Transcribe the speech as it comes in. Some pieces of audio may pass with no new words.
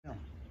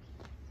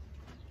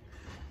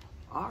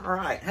All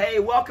right. Hey,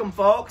 welcome,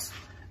 folks.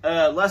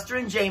 Lester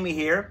and Jamie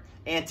here.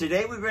 And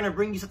today we're going to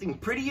bring you something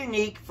pretty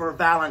unique for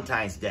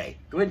Valentine's Day.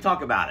 Go ahead and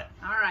talk about it.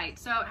 All right.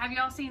 So have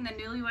y'all seen the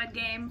Newlywed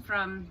Game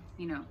from,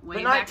 way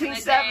the back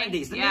 1970s, in the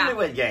day? the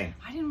Newlywed Game.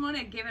 I didn't want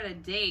to give it a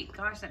date.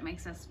 Gosh, that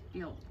makes us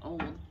feel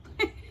old.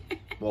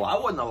 Well, I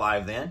wasn't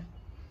alive then.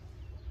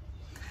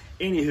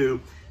 Anywho,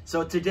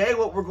 so today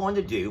what we're going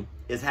to do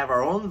is have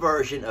our own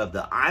version of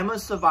the I'm a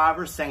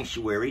Survivor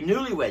Sanctuary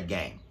Newlywed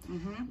Game.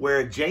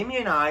 Where Jamie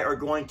and I are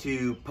going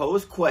to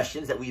pose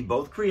questions that we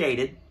both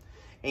created,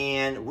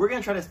 and we're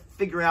going to try to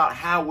figure out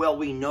how well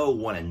we know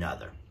one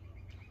another.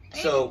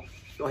 So,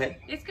 go ahead.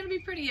 It's going to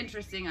be pretty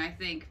interesting, I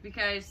think,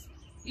 because,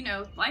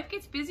 life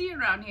gets busy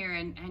around here,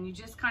 and you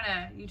just kind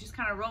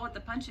of roll with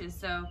the punches.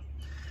 So,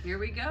 here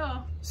we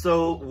go.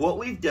 So, what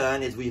we've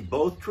done is we've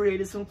both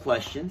created some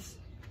questions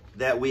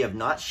that we have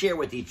not shared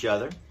with each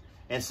other.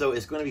 And so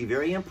it's going to be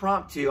very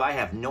impromptu. I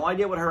have no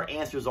idea what her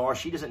answers are.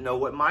 She doesn't know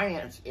what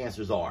my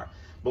answers are.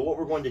 But what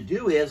we're going to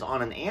do is,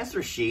 on an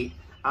answer sheet,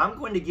 I'm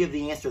going to give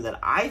the answer that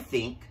I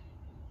think,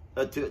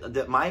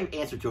 my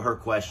answer to her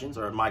questions,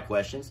 or my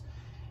questions,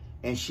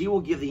 and she will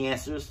give the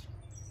answers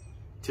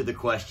to the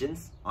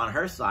questions on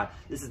her side.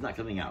 This is not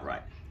coming out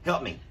right.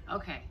 Help me.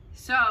 Okay,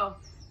 so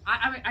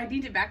I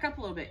need to back up a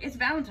little bit. It's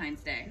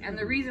Valentine's Day, and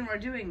the reason we're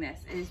doing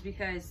this is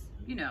because,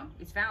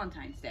 it's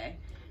Valentine's Day.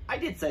 I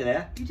did say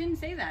that. You didn't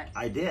say that.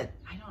 I did.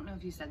 I don't know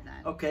if you said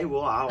that. Okay,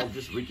 well, I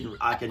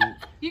can.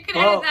 You can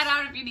edit that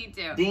out if you need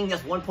to. Ding,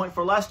 that's 1 point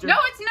for Lester. No,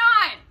 it's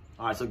not.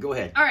 All right, so go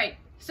ahead. All right,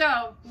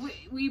 so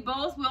we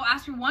both will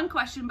ask you one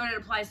question, but it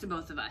applies to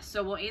both of us.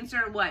 So we'll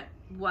answer what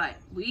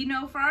we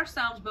know for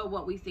ourselves, but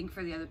what we think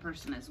for the other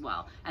person as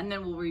well. And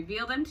then we'll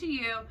reveal them to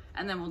you,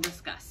 and then we'll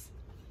discuss.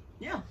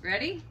 Yeah.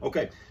 Ready?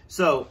 Okay,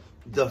 so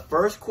the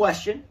first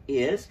question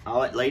is, I'll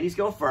let ladies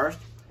go first.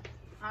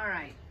 All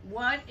right.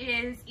 What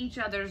is each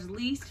other's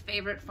least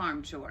favorite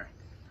farm chore?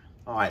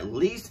 All right,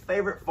 least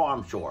favorite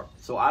farm chore.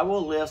 So I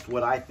will list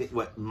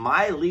what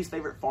my least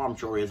favorite farm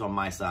chore is on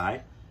my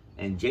side,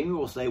 and Jamie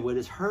will say what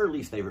is her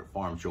least favorite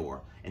farm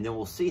chore, and then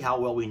we'll see how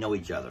well we know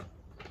each other.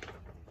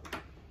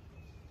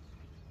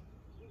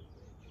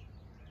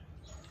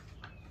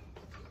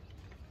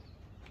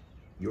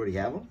 You already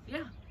have them?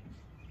 Yeah.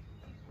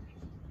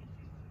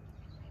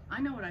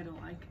 I know what I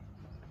don't like.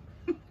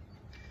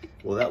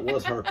 Well, that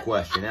was her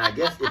question. And I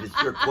guess if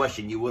it's your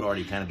question, you would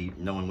already kind of be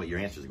knowing what your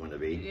answer is going to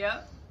be.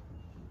 Yeah.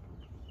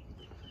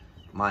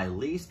 My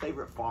least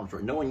favorite farm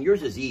chore. Knowing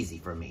yours is easy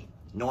for me.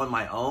 Knowing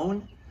my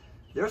own,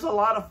 there's a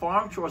lot of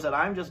farm chores that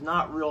I'm just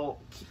not real,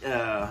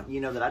 that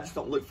I just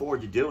don't look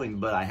forward to doing,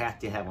 but I have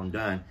to have them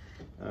done.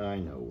 I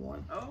know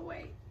one. Oh,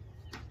 wait.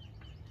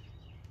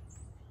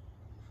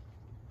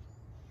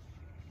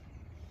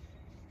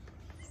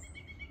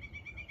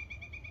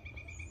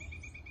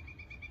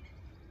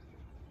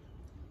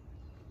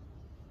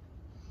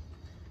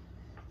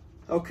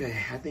 Okay,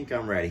 I think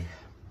I'm ready.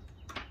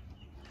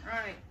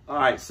 All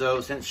right,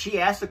 so since she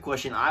asked the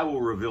question, I will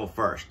reveal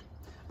first.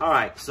 All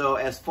right, so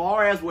as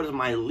far as what is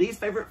my least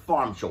favorite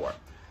farm chore.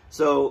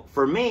 So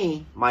for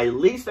me, my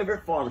least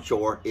favorite farm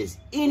chore is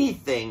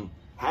anything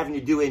having to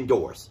do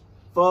indoors.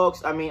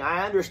 Folks, I mean,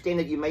 I understand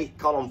that you may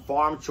call them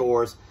farm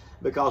chores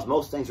because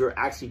most things are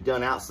actually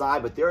done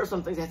outside, but there are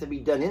some things that have to be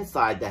done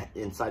inside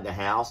the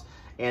house.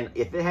 And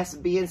if it has to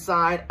be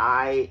inside,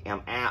 I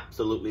am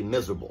absolutely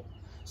miserable.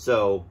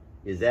 So,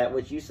 is that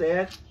what you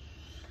said?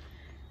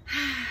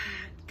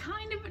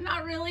 Kind of, but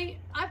not really.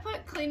 I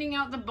put cleaning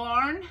out the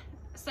barn,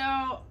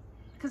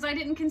 because I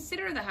didn't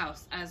consider the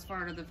house as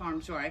part of the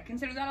farm chore. I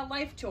consider that a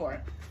life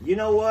chore. You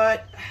know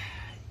what?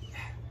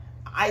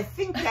 I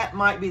think that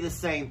might be the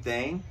same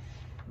thing,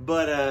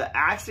 but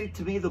actually,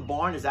 to me, the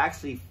barn is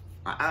actually,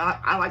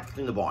 I like to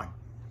clean the barn.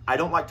 I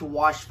don't like to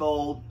wash,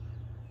 fold,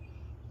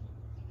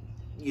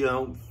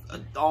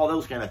 all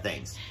those kind of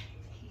things.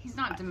 He's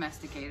not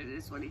domesticated,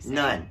 is what he's saying.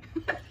 None.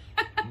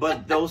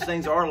 But those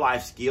things are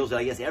life skills that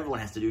I guess everyone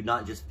has to do,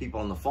 not just people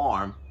on the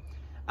farm.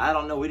 I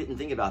don't know. We didn't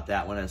think about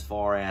that one as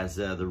far as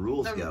the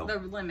rules go. The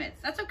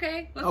limits. That's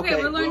okay. Okay,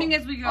 we're learning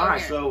as we go. All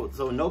right, so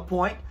no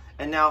point.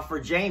 And now for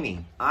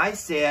Jamie, I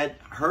said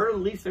her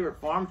least favorite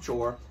farm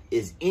chore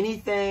is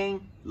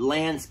anything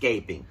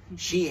landscaping.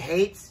 She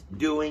hates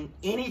doing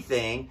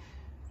anything,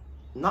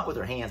 not with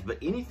her hands, but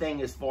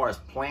anything as far as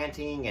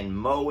planting and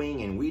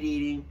mowing and weed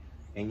eating.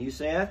 And you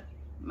said?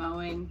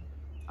 Mowing.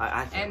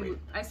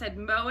 I said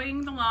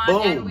mowing the lawn.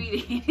 Boom. And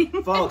weed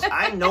eating. Folks,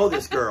 I know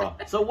this girl.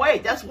 So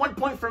wait, that's 1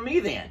 point for me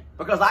then,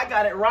 because I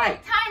got it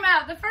right. Time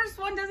out. The first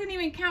one doesn't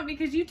even count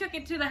because you took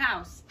it to the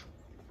house.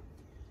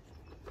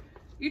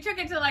 You took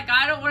it to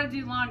I don't want to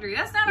do laundry.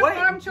 That's not a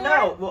farm chore.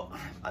 No, well,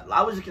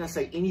 I was just going to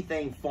say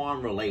anything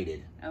farm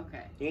related.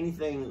 Okay.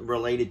 Anything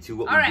related to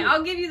what we do. All right,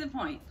 I'll give you the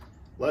point.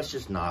 Let's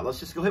just go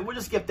ahead. We'll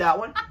just skip that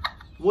one.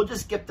 We'll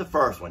just skip the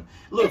first one.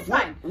 Look,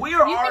 we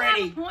are You can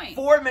already have a point.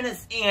 4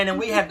 minutes in, and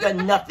we have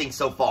done nothing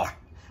so far.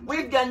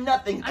 We've done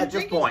nothing at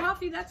this point.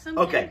 Coffee, that's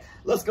something. Okay,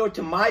 let's go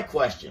to my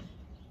question.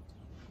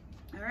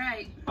 All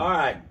right. All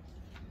right.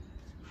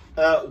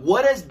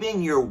 What has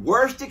been your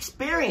worst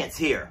experience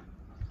here?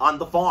 on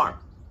the farm.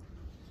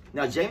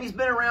 Now, Jamie's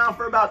been around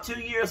for about 2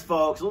 years,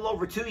 folks, a little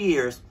over 2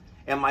 years.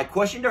 And my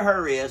question to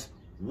her is,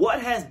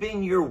 what has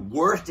been your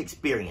worst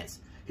experience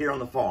here on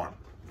the farm?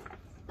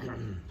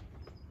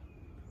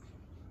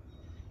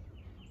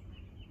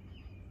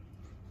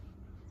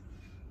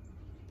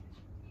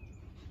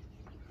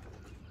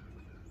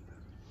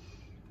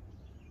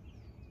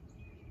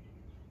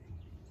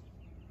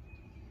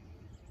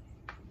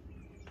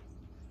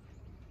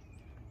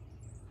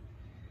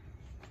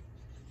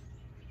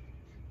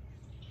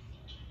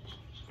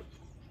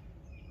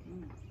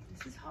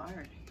 This is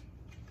hard,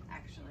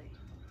 actually.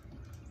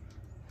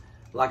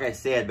 Like I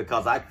said,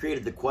 because I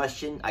created the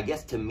question, I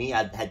guess to me,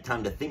 I had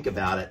time to think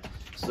about it.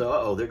 So,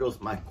 uh-oh, there goes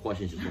my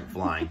questions just went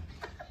flying.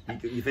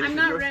 You finished I'm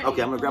not yours? ready.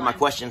 Okay, I'm going to grab my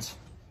questions.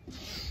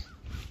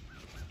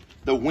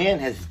 The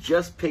wind has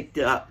just picked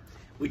up.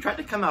 We tried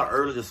to come out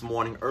early this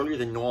morning, earlier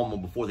than normal,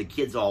 before the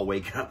kids all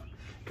wake up,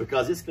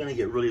 because it's going to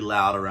get really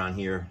loud around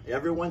here.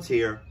 Everyone's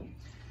here.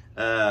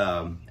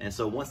 And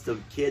so once the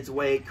kids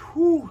wake,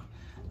 whew,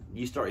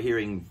 you start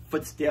hearing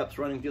footsteps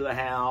running through the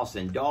house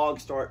and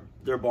dogs start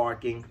their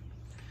barking.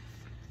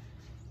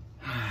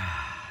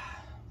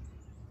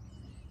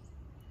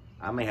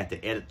 I may have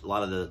to edit a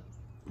lot of the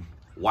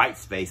white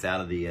space out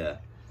of the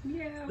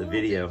video. Have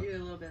to do a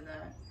little bit of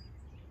that.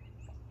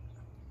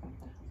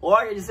 Or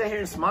I can just sit here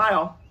and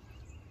smile.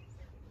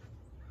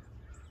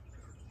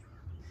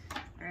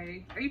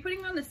 Alright. Are you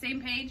putting on the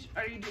same page,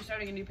 or are you just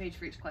starting a new page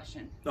for each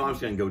question? No, I'm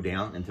just going to go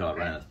down until I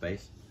run out of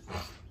space.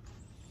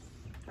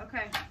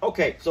 Okay.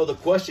 Okay, so the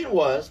question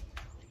was,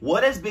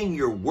 what has been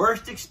your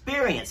worst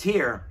experience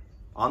here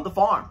on the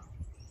farm?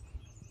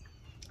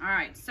 All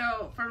right,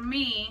 so for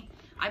me,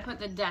 I put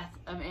the death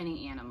of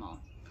any animal.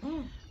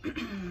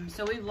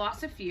 So we've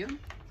lost a few,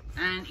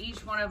 and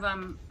each one of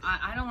them,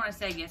 I don't want to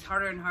say gets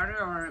harder and harder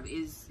or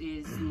is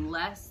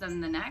less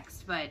than the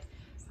next, but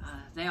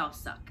they all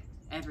suck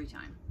every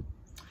time.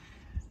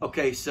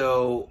 Okay,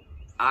 so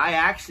I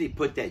actually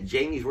put that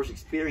Jamie's worst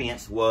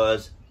experience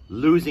was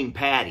losing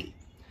Patty.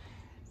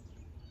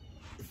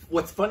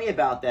 What's funny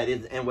about that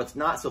is, and what's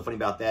not so funny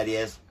about that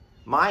is,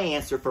 my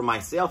answer for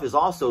myself is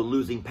also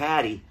losing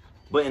Patty,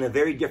 but in a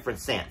very different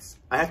sense.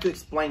 I have to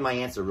explain my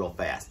answer real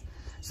fast.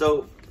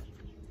 So,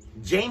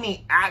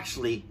 Jamie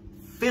actually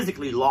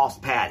physically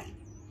lost Patty.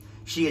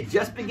 She had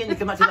just begun to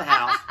come out to the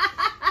house.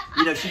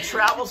 You know, she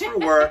travels for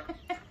work,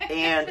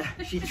 and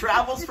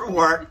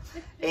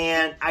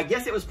I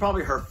guess it was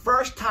probably her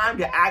first time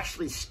to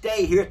actually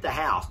stay here at the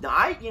house. Now,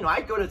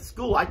 I go to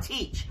school, I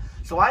teach,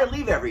 so I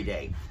leave every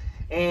day.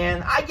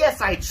 And I guess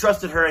I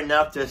trusted her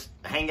enough to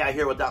hang out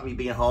here without me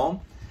being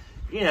home.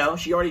 You know,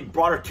 she already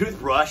brought her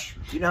toothbrush.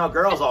 You know how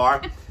girls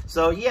are.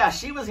 So, yeah,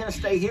 she was going to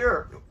stay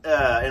here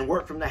and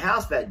work from the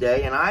house that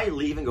day, and I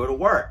leave and go to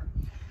work.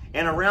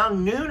 And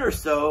around noon or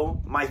so,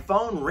 my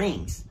phone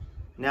rings.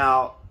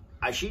 Now,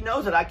 she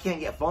knows that I can't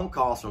get phone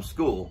calls from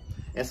school.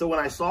 And so when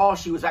I saw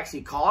she was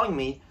actually calling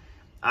me,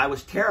 I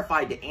was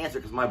terrified to answer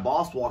because my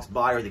boss walks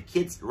by or the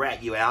kids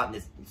rat you out, and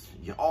it's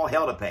all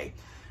hell to pay.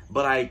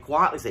 But I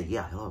quietly said,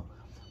 yeah, hello.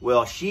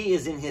 Well, she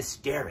is in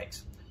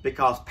hysterics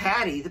because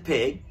Patty the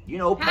pig, you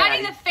know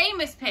Patty. Patty the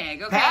famous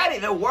pig, okay? Patty,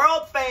 the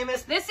world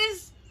famous. This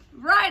is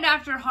right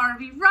after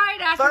Harvey, right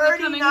after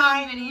the coming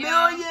home video. 39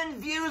 million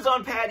views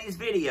on Patty's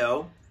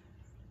video.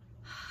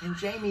 And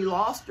Jamie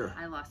lost her.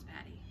 I lost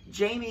Patty.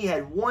 Jamie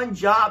had one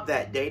job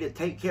that day to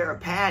take care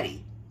of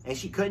Patty, and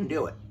she couldn't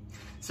do it.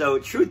 So,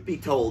 truth be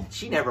told,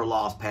 she never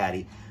lost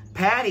Patty.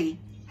 Patty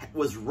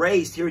was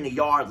raised here in the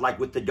yard like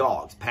with the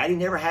dogs. Patty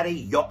never had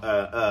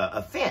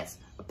a fence.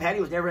 Patty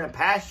was never in a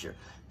pasture.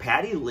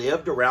 Patty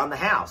lived around the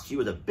house. She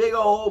was a big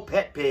old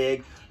pet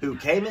pig who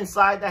came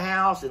inside the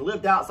house and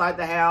lived outside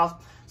the house.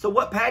 So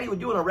what Patty would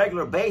do on a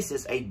regular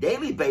basis, a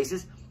daily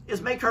basis,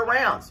 is make her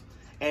rounds.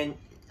 And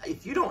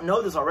if you don't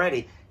know this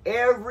already,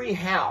 every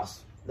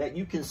house that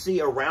you can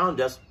see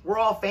around us, we're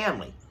all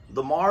family.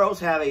 The Morrows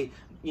have a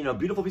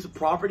beautiful piece of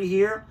property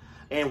here,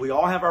 and we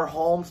all have our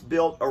homes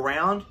built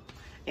around.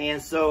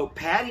 And so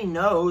Patty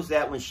knows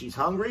that when she's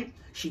hungry,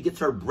 she gets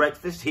her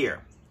breakfast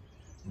here.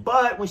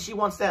 But when she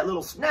wants that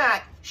little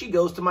snack, she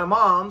goes to my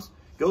mom's,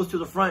 goes to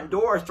the front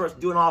door, starts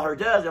doing all her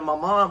does, and my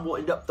mom will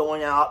end up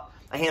throwing out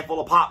a handful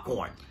of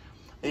popcorn.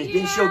 And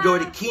then she'll go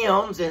to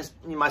Kim's and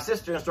my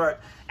sister and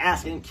start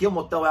asking. Kim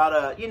will throw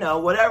out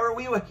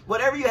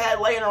whatever you had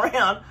laying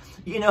around.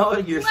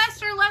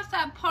 Lester left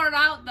that part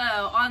out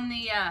though on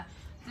the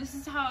this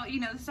is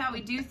how we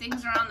do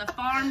things around the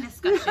farm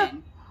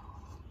discussion.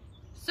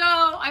 So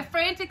I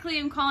frantically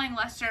am calling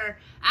Lester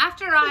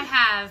after I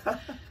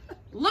have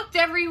looked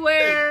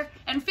everywhere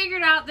and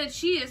figured out that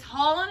she is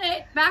hauling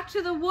it back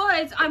to the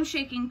woods. I'm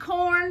shaking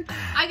corn.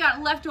 I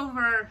got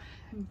leftover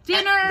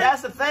dinner.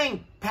 That's the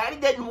thing. Patty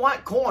didn't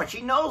want corn.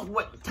 She knows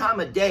what time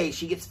of day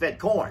she gets fed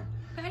corn.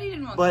 Patty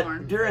didn't want corn.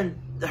 But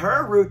during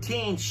her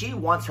routine, she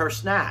wants her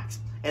snacks.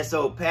 And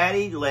so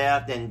Patty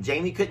left, and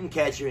Jamie couldn't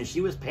catch her, and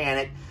she was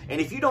panicked. And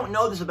if you don't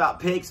know this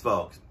about pigs,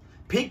 folks,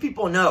 pig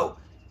people know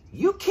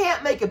you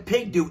can't make a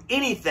pig do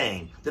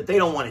anything that they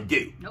don't want to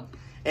do. Nope.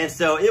 And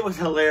so it was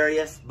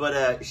hilarious,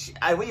 but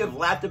we have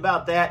laughed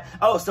about that.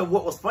 Oh, so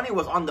what was funny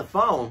was on the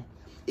phone,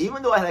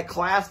 even though I had a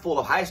class full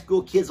of high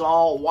school kids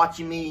all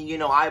watching me, you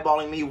know,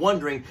 eyeballing me,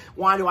 wondering,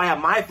 why do I have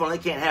my phone? They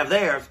can't have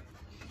theirs.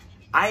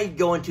 I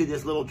go into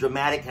this little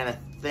dramatic kind of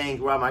thing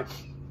where I'm like,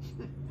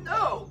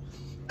 no,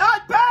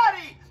 not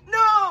Patty,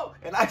 no.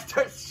 And I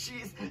start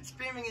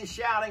screaming and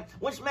shouting,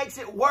 which makes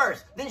it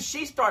worse. Then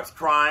she starts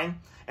crying,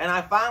 and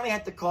I finally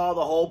had to call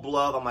the whole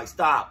bluff. I'm like,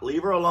 stop,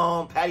 leave her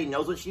alone. Patty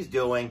knows what she's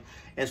doing.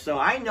 And so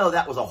I know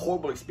that was a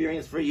horrible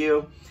experience for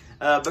you.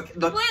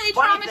 Completely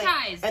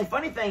traumatized.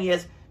 Funny thing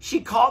is,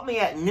 she called me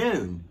at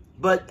noon,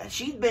 but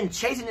she'd been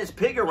chasing this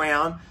pig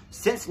around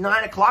since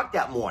 9 o'clock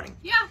that morning.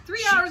 Yeah,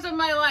 3 hours of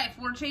my life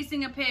were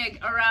chasing a pig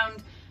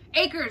around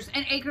acres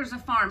and acres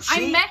of farm.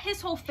 I met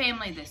his whole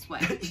family this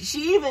way.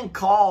 She even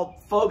called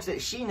folks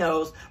that she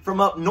knows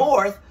from up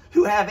north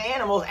who have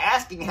animals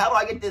asking, how do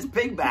I get this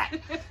pig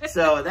back?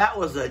 So that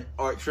was a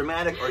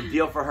traumatic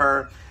ordeal for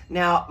her.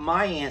 Now,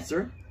 my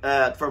answer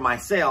for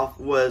myself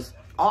was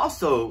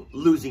also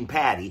losing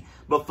Patty.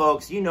 But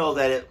folks, you know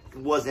that it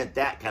wasn't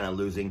that kind of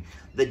losing.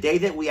 The day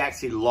that we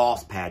actually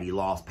lost Patty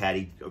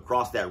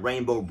across that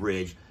rainbow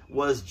bridge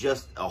was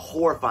just a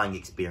horrifying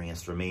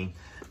experience for me.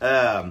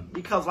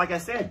 Because like I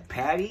said,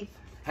 Patty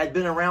had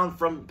been around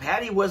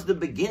Patty was the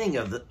beginning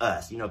of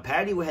us. You know,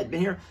 Patty had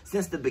been here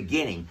since the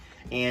beginning.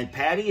 And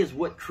Patty is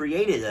what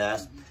created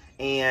us.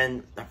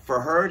 And for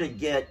her to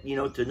get, you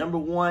know, to number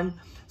one,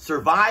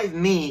 survive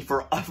me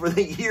for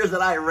the years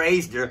that I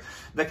raised her.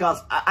 Because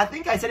I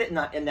think I said it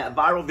in that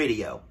viral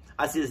video.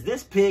 I said,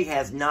 this pig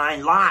has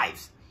 9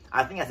 lives.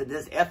 I think I said,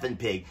 this effing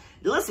pig.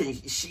 Listen,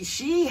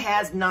 she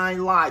has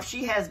 9 lives.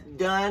 She has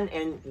done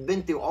and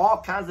been through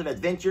all kinds of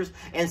adventures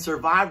and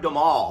survived them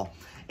all.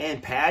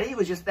 And Patty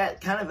was just that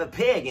kind of a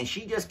pig, and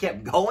she just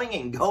kept going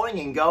and going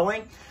and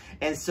going.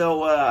 And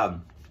so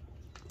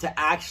to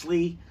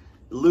actually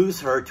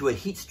lose her to a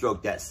heat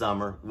stroke that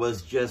summer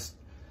was just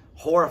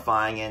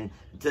horrifying. And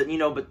to, you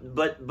know,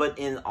 but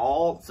in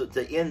all, so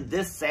to end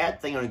this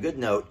sad thing on a good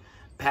note,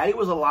 Patty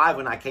was alive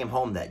when I came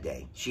home that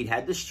day. She'd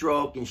had the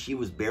stroke and she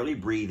was barely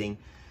breathing,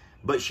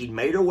 but she'd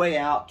made her way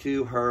out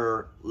to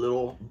her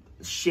little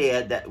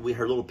shed,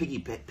 her little piggy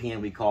pen,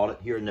 we called it,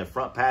 here in the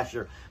front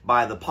pasture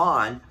by the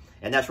pond.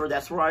 And that's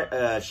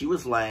where she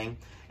was laying.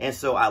 And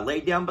so I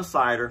laid down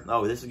beside her.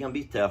 Oh, this is going to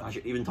be tough. I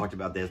should even talked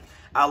about this.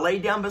 I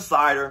laid down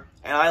beside her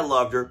and I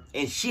loved her.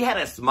 And she had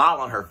a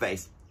smile on her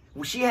face.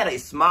 She had a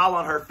smile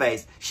on her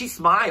face. She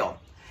smiled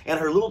and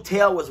her little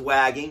tail was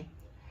wagging.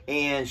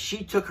 And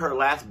she took her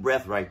last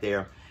breath right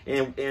there.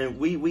 And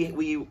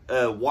we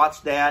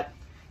watched that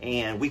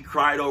and we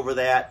cried over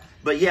that.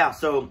 But yeah,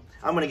 so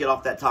I'm going to get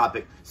off that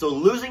topic. So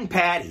losing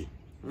Patty.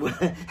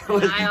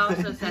 I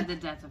also said the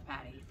death of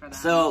Patty for that.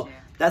 So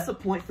that's a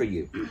point for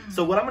you.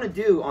 So what I'm going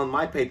to do on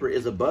my paper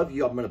is above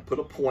you, I'm going to put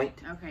a point.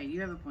 Okay,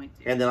 you have a point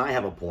too. And then I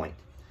have a point.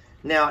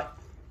 Now,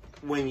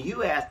 when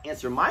you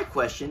answer my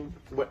question,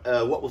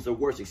 what was the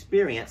worst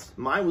experience?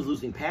 Mine was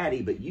losing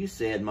Patty, but you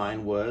said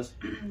mine was?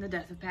 The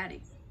death of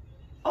Patty.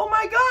 Oh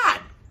my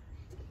God.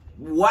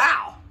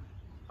 Wow.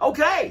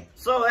 Okay.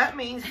 So that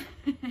means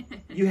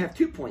you have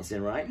 2 points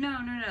then, right? No.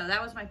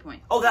 That was my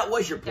point. Oh, that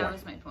was your point. That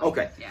was my point.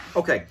 Okay. Yeah.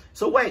 Okay.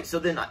 So wait. So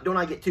then don't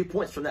I get 2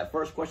 points from that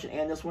first question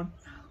and this one?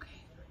 Okay.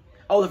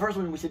 Oh, the first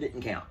one we said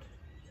didn't count.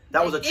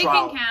 That was a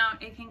trial.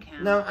 It can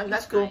count. No,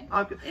 that's cool.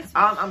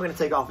 I'm going to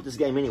take off with this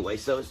game anyway,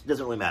 so it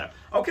doesn't really matter.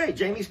 Okay,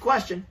 Jamie's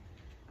question.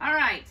 All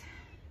right.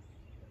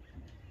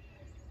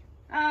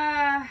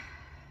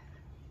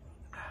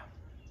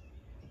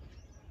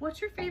 What's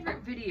your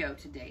favorite video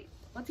to date?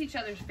 What's each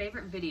other's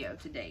favorite video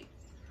to date?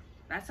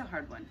 That's a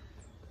hard one.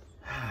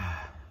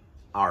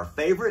 Our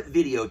favorite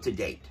video to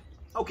date.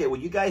 Okay,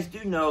 well, you guys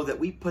do know that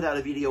we put out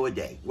a video a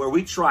day, where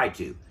we try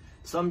to.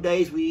 Some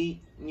days we,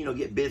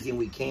 get busy and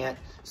we can't.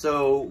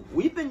 So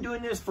we've been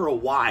doing this for a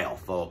while,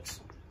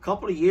 folks. A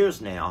couple of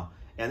years now,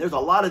 and there's a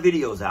lot of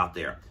videos out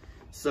there.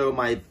 So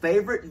my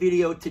favorite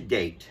video to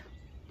date.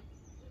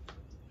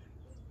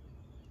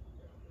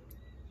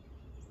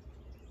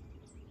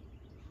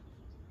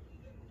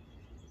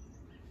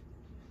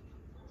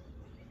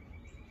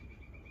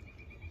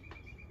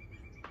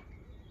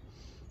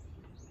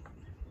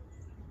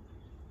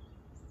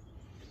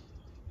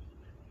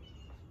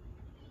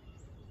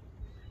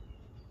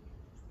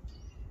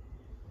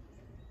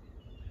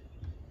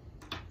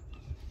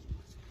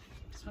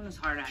 This one is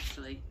hard,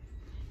 actually,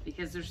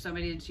 because there's so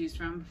many to choose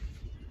from.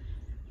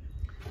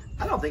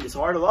 I don't think it's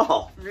hard at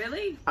all.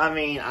 Really? I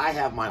mean, I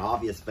have my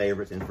obvious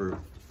favorites, and for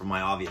my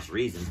obvious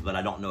reasons, but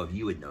I don't know if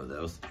you would know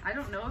those. I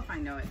don't know if I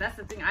know it. That's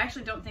the thing. I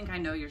actually don't think I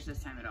know yours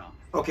this time at all.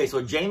 Okay,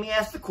 so Jamie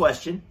asked the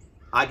question.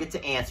 I get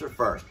to answer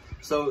first.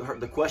 So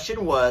the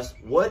question was,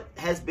 what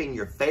has been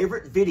your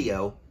favorite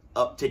video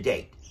up to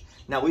date?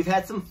 Now, we've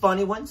had some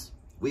funny ones.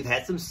 We've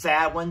had some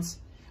sad ones.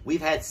 We've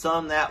had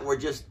some that were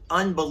just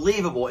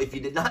unbelievable. If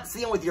you did not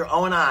see them with your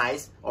own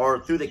eyes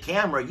or through the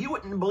camera, you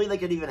wouldn't believe they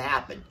could even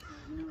happen.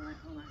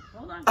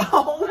 Hold on.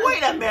 Oh,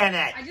 wait a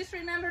minute. I just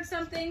remembered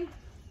something.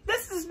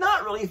 this is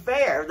not really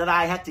fair that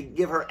I had to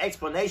give her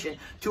explanation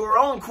to her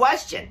own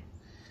question.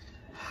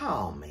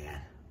 Oh, man.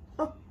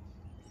 All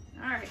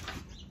right.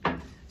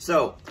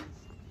 So,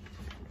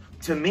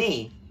 to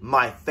me,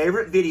 my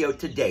favorite video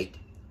to date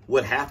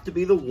would have to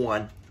be the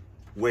one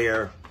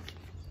where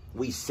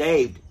we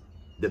saved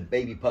the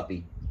baby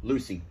puppy,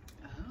 Lucy.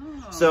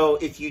 Oh. So,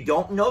 if you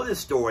don't know this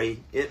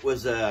story, it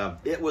was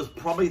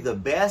probably the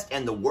best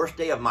and the worst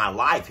day of my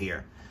life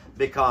here,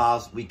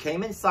 because we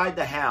came inside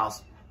the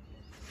house.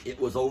 It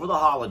was over the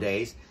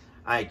holidays.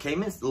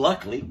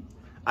 Luckily,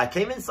 I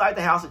came inside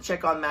the house to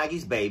check on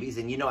Maggie's babies,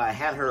 and you know, I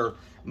had her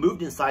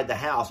moved inside the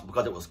house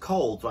because it was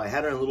cold, so I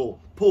had her in a little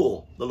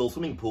pool, the little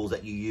swimming pools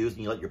that you use,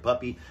 and you let your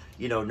puppy,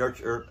 you know,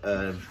 nurture,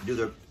 do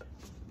their,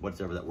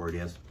 whatever that word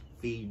is,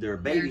 feed their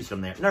babies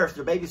from there, nurse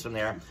their babies from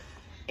there.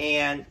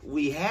 And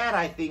we had,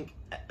 I think,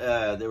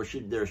 there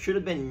should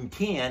have been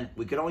 10.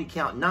 We could only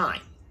count 9.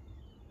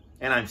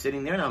 And I'm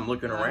sitting there and I'm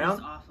looking around.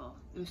 It was awful.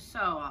 It was so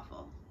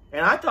awful.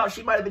 And I thought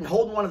she might have been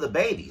holding one of the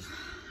babies.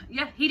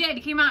 Yeah, he did.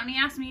 He came out and he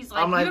asked me, he's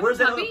like, I'm like, where's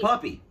that other puppy?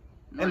 puppy?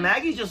 And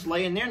Maggie's just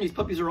laying there, and these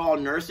puppies are all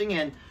nursing,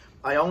 and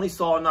I only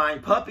saw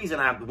 9 puppies,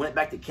 and I went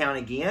back to count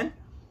again.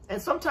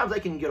 And sometimes they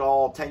can get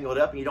all tangled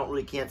up, and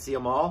you can't see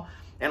them all.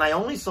 And I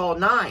only saw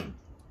 9.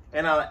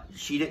 And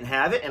she didn't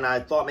have it, and I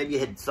thought maybe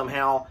it had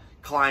somehow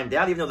climbed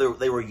out, even though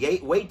they were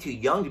way too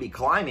young to be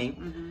climbing.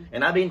 Mm-hmm.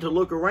 And I began to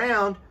look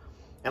around,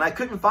 and I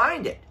couldn't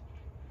find it.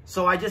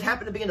 So I just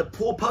happened to begin to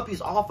pull puppies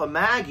off of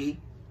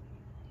Maggie,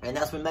 and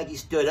that's when Maggie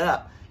stood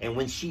up. And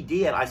when she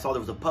did, I saw there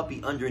was a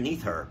puppy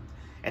underneath her.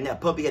 And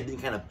that puppy had been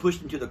kind of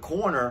pushed into the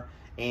corner,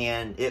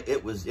 and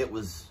it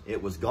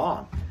was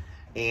gone.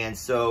 And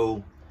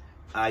so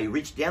I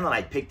reached down and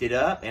I picked it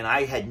up, and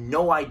I had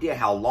no idea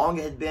how long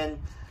it had been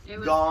It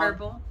was gone.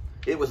 purple.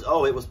 It was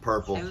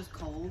purple. It was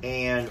cold.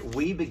 And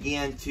we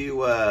began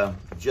to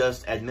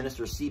just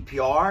administer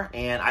CPR,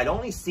 and I'd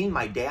only seen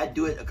my dad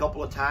do it a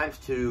couple of times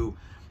to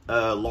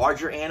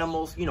larger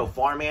animals, you know,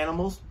 farm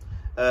animals.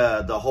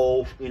 The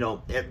whole, you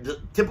know,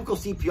 the typical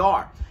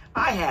CPR.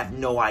 I have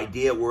no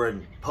idea where a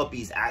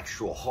puppy's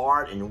actual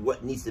heart and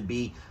what needs to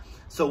be.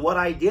 So what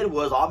I did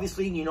was,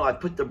 obviously, you know, I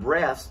put the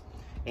breaths,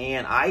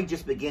 and I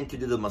just began to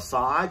do the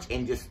massage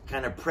and just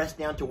kind of press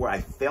down to where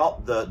I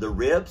felt the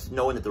ribs,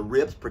 knowing that the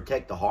ribs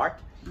protect the heart.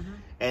 Mm-hmm.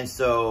 And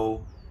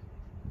so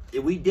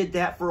we did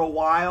that for a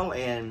while,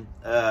 and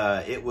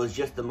it was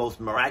just the most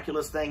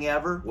miraculous thing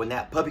ever when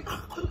that puppy began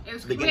to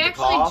cough. We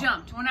actually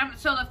jumped.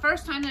 So the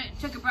first time that it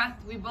took a breath,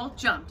 we both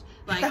jumped.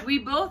 Like, we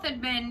both had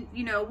been,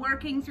 you know,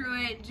 working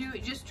through it,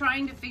 just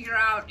trying to figure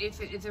out if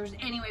there was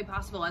any way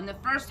possible. And the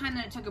first time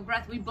that it took a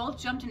breath, we both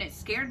jumped, and it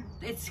scared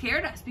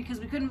us because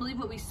we couldn't believe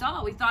what we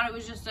saw. We thought it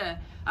was just a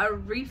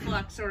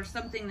reflux or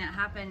something that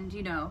happened,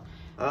 you know.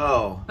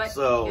 Oh, but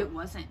so it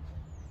wasn't.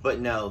 But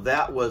no,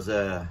 that was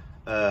an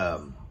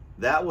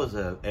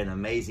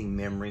amazing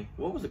memory.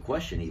 What was the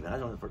question even? I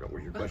don't forget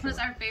what your question was. What was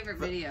our favorite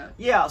video?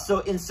 Yeah, so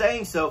in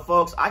saying so,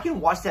 folks, I can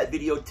watch that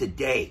video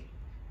today.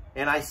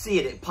 And I see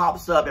it. It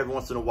pops up every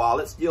once in a while.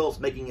 It still's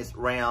making its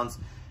rounds.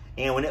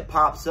 And when it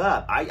pops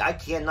up, I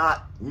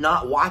cannot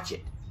not watch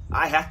it.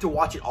 I have to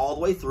watch it all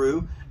the way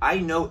through. I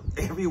know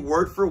every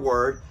word for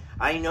word.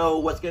 I know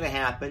what's going to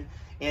happen.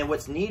 And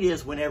what's neat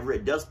is whenever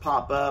it does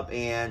pop up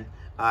and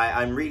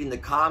I'm reading the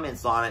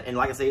comments on it, and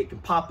like I say, it can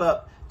pop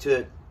up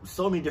to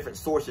so many different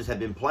sources have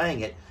been playing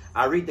it.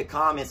 I read the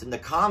comments, and the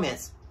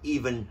comments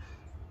even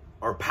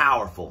are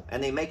powerful,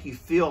 and they make you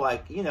feel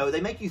like, you know, they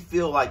make you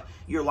feel like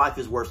your life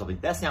is worth something.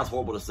 That sounds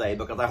horrible to say,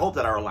 because I hope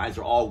that our lives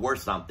are all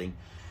worth something.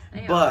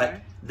 But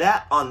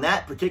that, on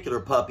that particular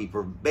puppy,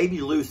 for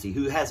baby Lucy,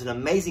 who has an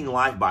amazing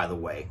life, by the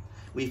way,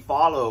 we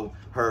follow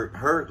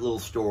her little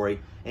story,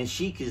 and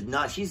she's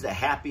the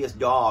happiest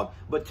dog.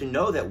 But to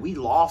know that we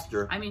lost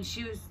her, I mean,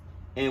 she was,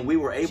 and we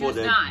were able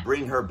to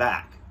bring her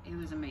back. It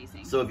was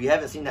amazing. So if you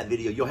haven't seen that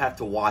video, you'll have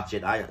to watch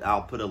it.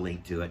 I'll put a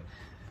link to it.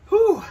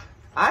 Whew.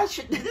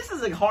 This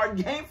is a hard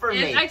game for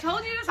me. I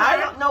told you it was hard.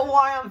 I don't know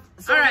why I'm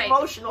so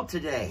emotional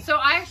today. So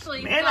I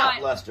actually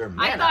thought, Lester.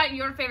 I thought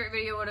your favorite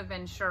video would have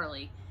been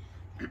Shirley.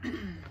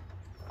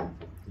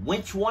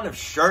 Which one of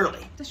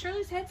Shirley? The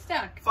Shirley's head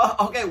stuck.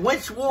 Okay,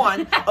 which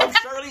one of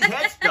Shirley's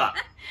head stuck?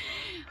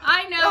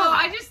 I know.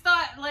 I just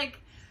thought, like,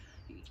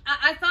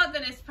 I thought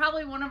that it's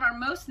probably one of our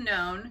most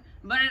known,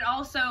 but it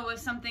also was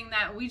something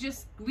that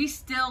we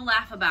still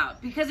laugh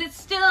about, because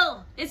it's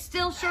still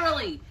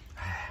Shirley.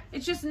 It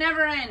just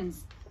never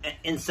ends.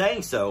 In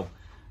saying so,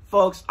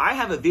 folks, I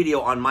have a video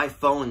on my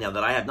phone now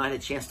that I have not had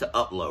a chance to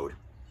upload.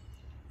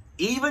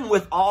 Even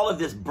with all of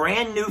this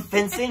brand new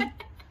fencing,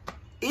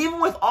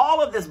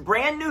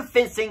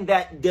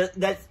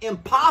 that's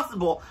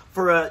impossible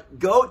for a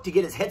goat to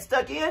get his head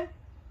stuck in.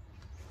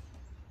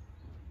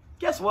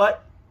 Guess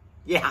what?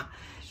 Yeah.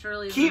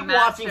 Shirley's keep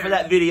watching for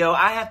that video.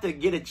 I have to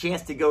get a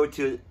chance to go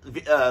to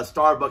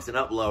Starbucks and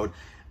upload,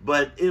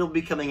 but it'll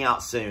be coming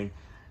out soon.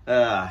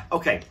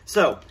 Okay,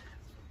 so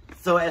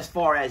as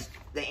far as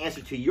the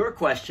answer to your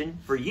question,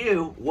 for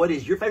you, what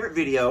is your favorite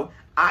video?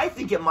 I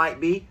think it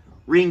might be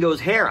Ringo's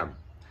Harem.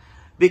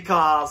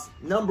 Because,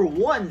 number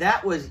one,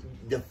 that was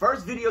the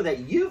first video that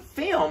you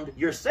filmed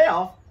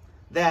yourself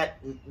that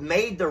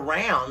made the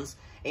rounds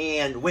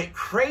and went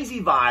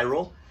crazy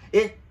viral,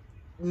 it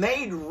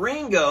made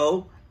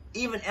Ringo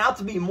even out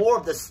to be more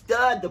of the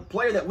stud, the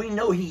player that we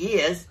know he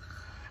is.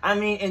 I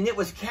mean, and it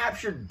was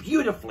captured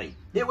beautifully.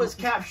 It was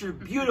captured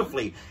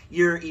beautifully.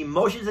 Your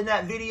emotions in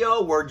that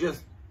video were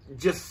just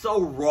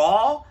so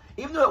raw.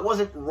 Even though it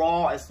wasn't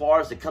raw as far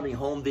as the coming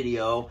home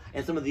video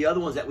and some of the other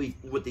ones that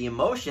with the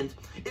emotions,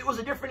 it was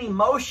a different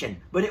emotion,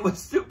 but it was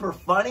super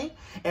funny,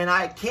 and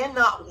I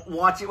cannot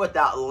watch it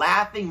without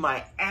laughing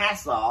my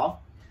ass off.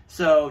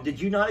 So,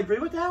 did you not agree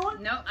with that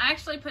one? No, I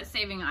actually put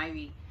Saving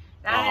Ivy.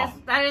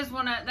 That is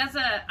one of,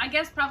 I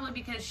guess probably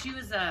because she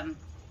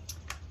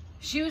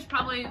was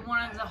probably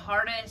one of the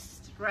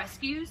hardest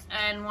rescues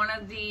and one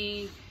of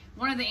the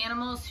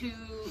animals who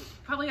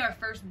probably our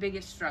first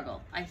biggest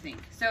struggle, I think.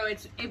 So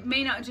it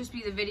may not just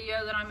be the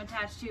video that I'm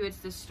attached to, it's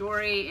the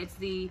story,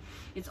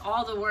 it's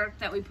all the work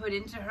that we put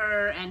into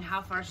her and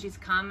how far she's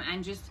come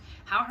and just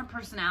how her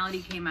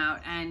personality came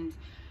out. And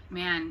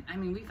man, I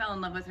mean, we fell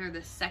in love with her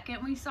the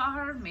second we saw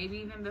her, maybe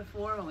even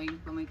before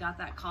when we got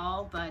that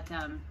call, but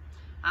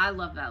I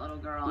love that little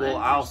girl. Well,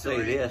 I'll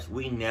say this,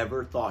 we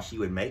never thought she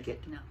would make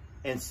it. No.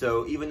 And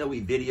so even though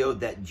we videoed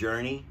that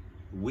journey,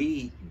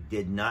 we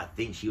did not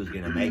think she was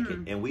going to make it.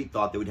 And we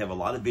thought that we'd have a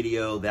lot of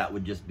video that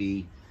would just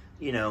be,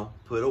 you know,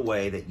 put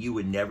away that you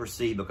would never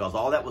see because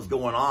all that was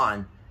going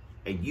on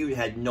and you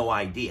had no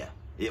idea.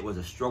 It was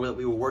a struggle that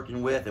we were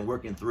working with and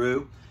working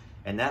through.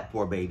 And that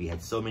poor baby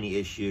had so many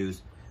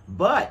issues.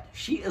 But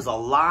she is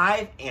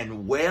alive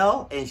and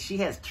well, and she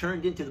has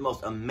turned into the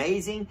most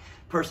amazing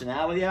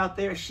personality out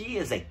there. She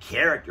is a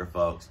character,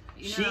 folks.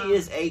 She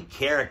is a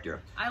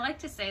character. I like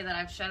to say that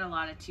I've shed a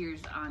lot of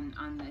tears on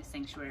the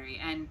sanctuary,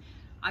 and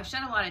I've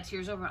shed a lot of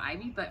tears over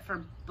Ivy, but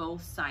for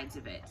both sides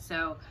of it.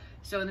 So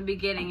in the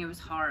beginning, it was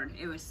hard.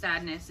 It was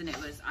sadness, and it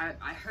was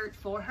I hurt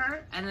for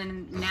her, and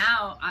then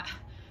now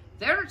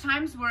there are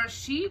times where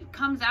she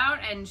comes out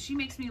and she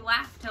makes me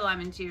laugh till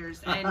I'm in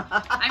tears. And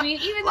I mean,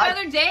 even the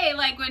other day,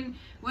 like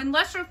when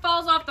Lester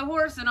falls off the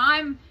horse and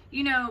I'm,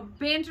 you know,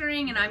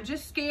 bantering and I'm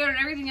just scared and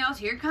everything else,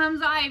 here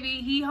comes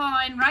Ivy,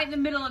 hee-hawing right in the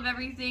middle of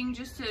everything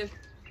just to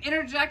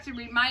interject and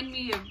remind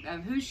me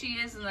of who she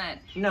is and that.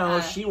 No,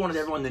 she wanted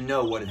everyone to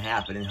know what had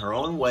happened in her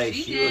own way.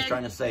 She was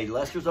trying to say,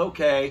 Lester's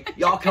okay.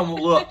 Y'all come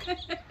look.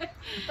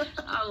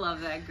 I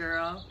love that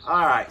girl.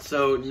 All right,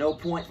 so no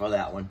point for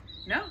that one.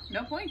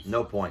 No points.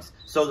 No points.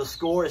 So the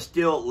score is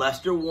still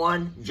Lester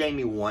 1,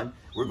 Jamie 1.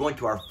 We're going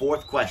to our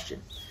fourth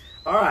question.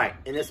 All right,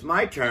 and it's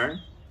my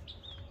turn.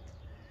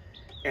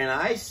 And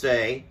I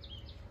say,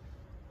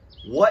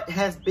 what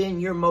has been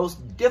your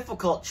most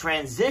difficult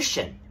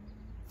transition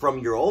from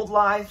your old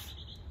life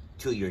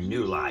to your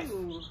new life?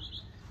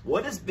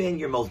 What has been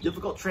your most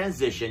difficult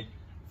transition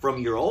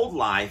from your old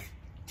life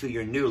to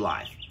your new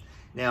life?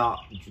 Now,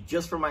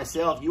 just for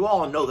myself, you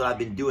all know that I've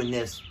been doing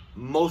this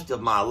most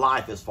of my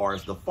life as far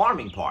as the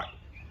farming part,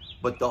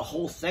 but the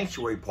whole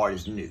sanctuary part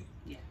is new.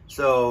 Yeah.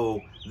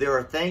 So there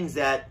are things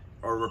that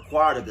are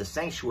required of the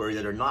sanctuary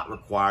that are not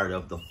required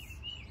of the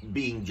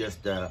being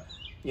just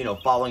you know,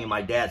 following in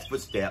my dad's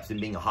footsteps and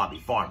being a hobby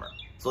farmer.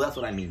 So that's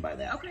what I mean by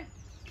that. Okay.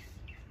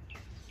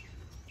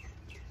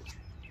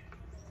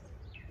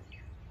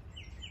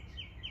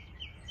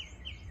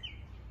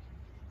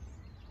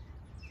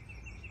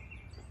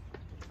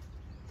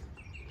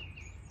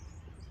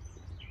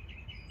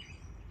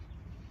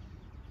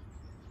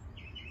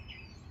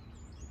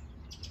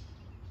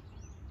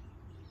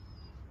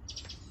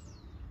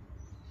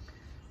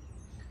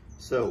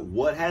 So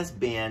what has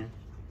been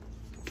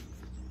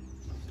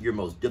your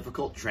most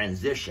difficult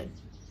transition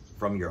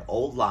from your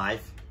old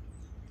life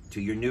to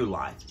your new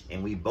life?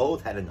 And we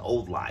both had an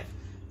old life.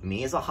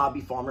 Me as a hobby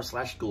farmer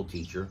 / school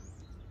teacher.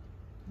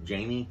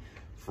 Jamie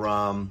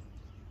from,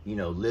 you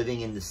know,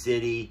 living in the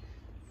city,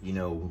 you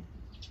know,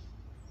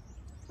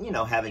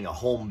 having a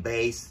home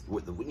base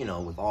with, you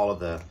know, with all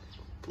of the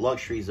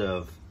luxuries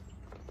of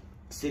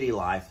city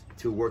life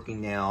to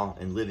working now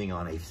and living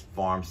on a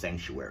farm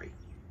sanctuary.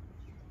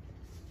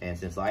 And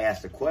since I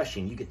asked the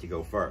question, you get to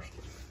go first.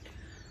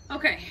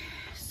 Okay,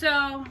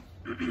 so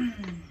I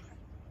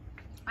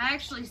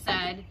actually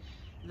said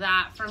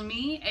that for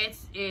me,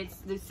 it's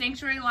the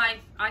sanctuary life.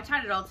 I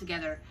tied it all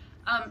together.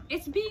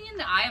 It's being in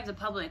the eye of the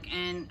public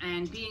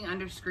and being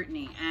under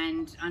scrutiny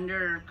and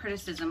under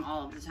criticism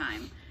all of the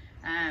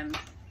time.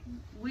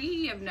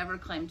 We have never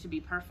claimed to be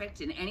perfect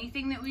in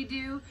anything that we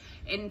do.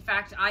 In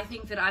fact, I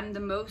think that I'm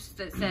the most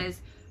that says,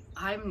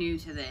 I'm new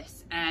to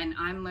this and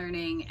I'm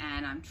learning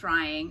and I'm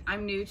trying.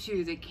 I'm new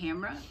to the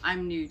camera.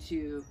 I'm new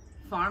to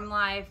farm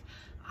life.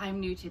 I'm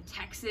new to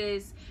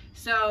Texas.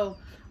 So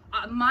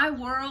my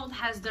world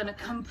has done a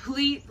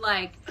complete,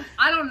 like,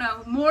 I don't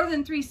know, more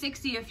than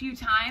 360 a few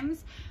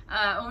times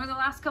over the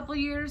last couple of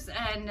years.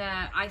 And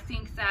I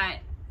think that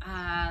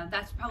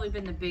that's probably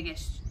been the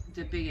biggest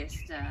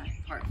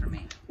part for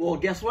me. Well,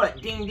 guess what?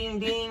 Ding, ding,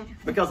 ding.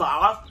 Because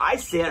I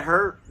said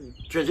her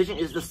transition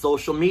is the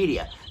social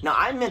media. Now,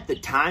 I meant the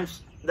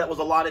times that was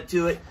allotted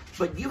to it,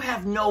 but you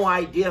have no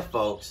idea,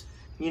 folks.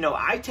 You know,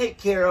 I take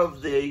care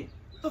of the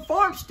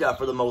farm stuff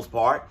for the most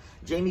part.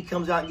 Jamie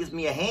comes out and gives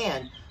me a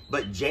hand,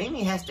 but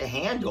Jamie has to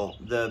handle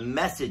the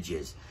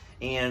messages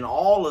and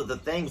all of the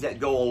things that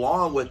go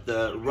along with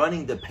the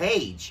running the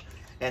page.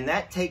 And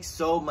that takes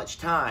so much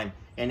time.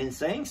 And in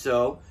saying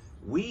so,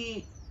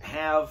 we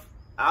have,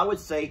 I would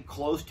say,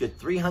 close to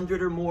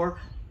 300 or more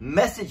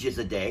messages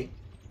a day.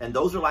 And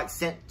those are like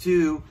sent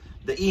to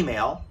the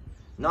email.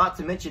 Not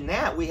to mention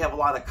that we have a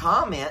lot of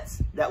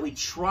comments that we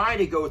try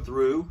to go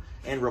through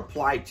and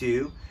reply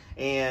to.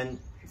 And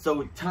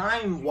so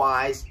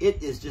time-wise,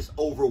 it is just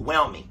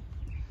overwhelming.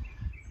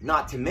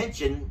 Not to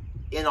mention,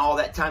 in all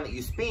that time that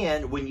you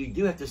spend, when you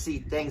do have to see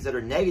things that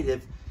are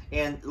negative.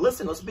 And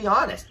listen, let's be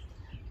honest.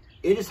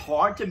 It is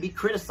hard to be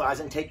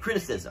criticized and take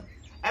criticism.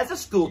 As a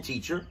school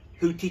teacher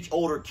who teach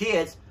older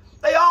kids,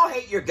 they all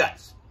hate your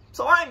guts.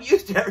 So I'm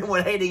used to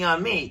everyone hating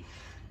on me.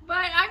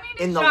 But I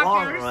mean, in the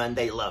long run,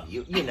 they love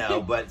you, you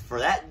know. But for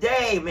that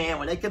day, man,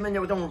 when they come in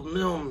there with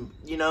them,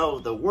 you know,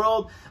 the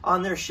world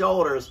on their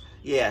shoulders,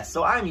 yeah.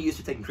 So I'm used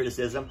to taking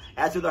criticism.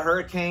 After the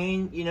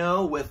hurricane, you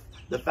know, with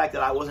the fact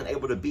that I wasn't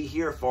able to be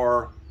here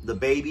for the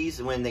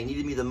babies when they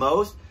needed me the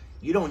most,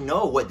 you don't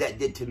know what that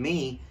did to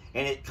me.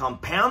 And it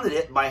compounded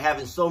it by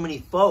having so many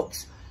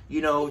folks,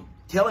 you know,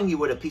 telling you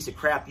what a piece of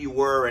crap you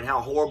were and how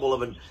horrible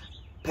of a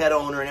pet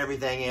owner and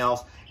everything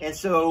else. And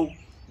so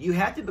you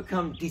have to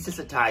become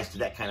desensitized to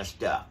that kind of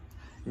stuff.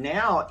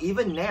 Now,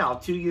 even now,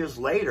 2 years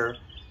later,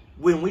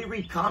 when we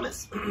read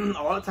comments, a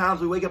lot of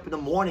times we wake up in the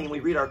morning and we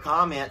read our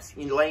comments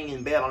laying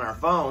in bed on our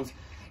phones,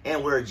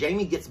 and where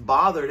Jamie gets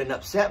bothered and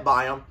upset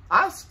by them,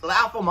 I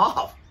laugh them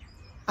off.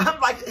 I'm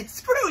like,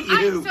 screw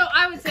you. So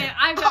I would say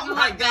I've gotten a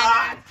lot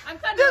better.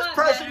 I've gotten this a lot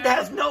person better.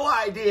 has no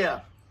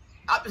idea.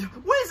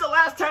 When's the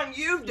last time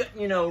you've,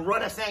 you know,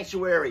 run a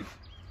sanctuary?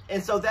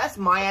 And so that's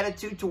my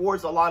attitude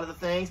towards a lot of the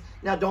things.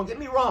 Now, don't get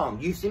me wrong.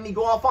 You've seen me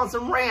go off on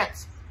some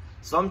rants.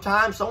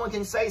 Sometimes someone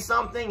can say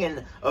something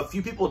and a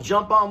few people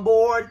jump on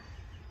board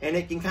and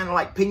it can kind of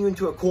like pin you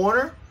into a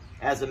corner.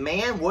 As a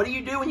man, what do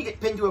you do when you get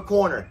pinned to a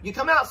corner? You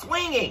come out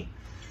swinging.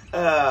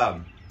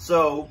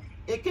 So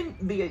it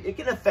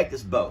can affect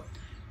us both.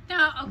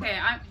 No, okay,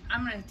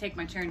 I'm going to take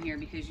my turn here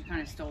because you kind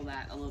of stole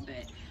that a little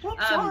bit. Well,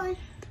 sorry.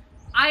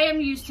 I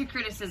am used to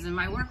criticism.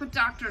 I work with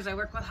doctors, I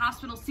work with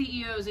hospital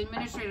CEOs,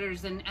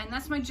 administrators, and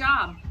that's my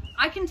job.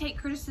 I can take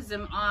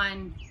criticism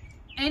on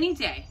any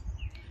day.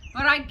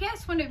 But I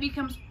guess when it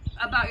becomes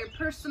about your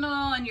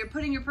personal and you're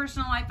putting your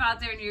personal life out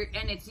there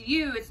and it's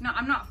you, it's not,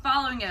 I'm not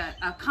following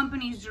a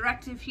company's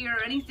directive here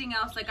or anything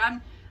else. Like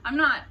I'm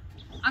not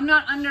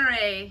under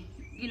a,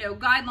 you know,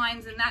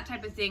 guidelines and that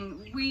type of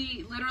thing.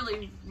 We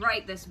literally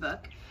write this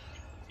book.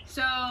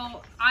 So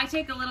I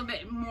take a little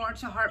bit more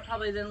to heart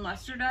probably than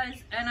Lester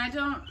does. And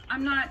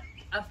I'm not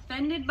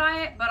offended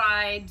by it, but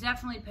I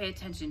definitely pay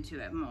attention to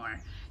it more.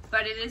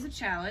 But it is a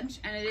challenge,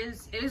 and it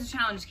is a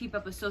challenge to keep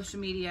up with social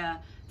media,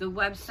 the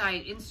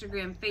website,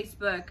 Instagram,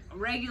 Facebook,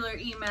 regular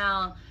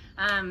email,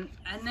 and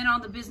then all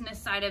the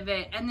business side of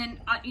it. And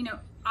then, you know,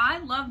 I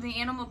love the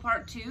animal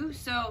part too.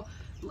 So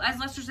as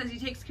Lester says, he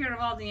takes care of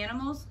all the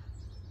animals.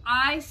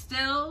 I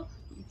still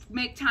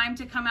make time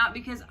to come out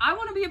because I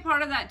want to be a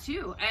part of that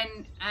too,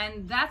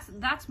 and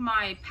that's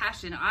my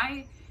passion.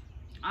 I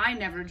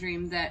never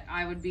dreamed that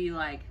I would be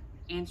like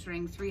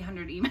answering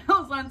 300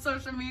 emails on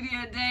social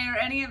media a day or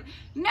any of.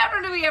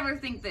 Never do we ever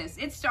think this.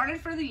 It started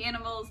for the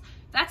animals.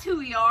 That's who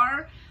we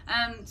are.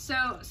 So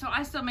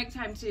I still make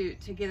time to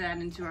get that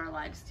into our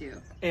lives too.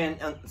 And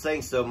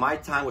saying so, my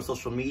time with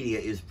social media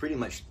is pretty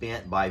much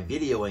spent by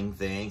videoing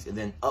things and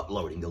then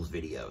uploading those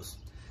videos.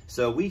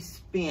 So we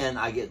spend,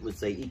 let's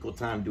say, equal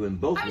time doing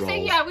both roles. I would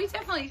say, yeah, we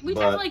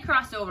definitely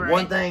cross over.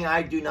 One thing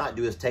I do not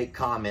do is take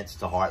comments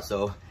to heart.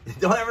 So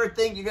don't ever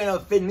think you're going to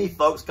offend me,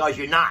 folks, because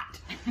you're not.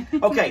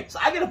 Okay, so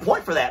I get a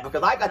point for that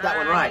because I got that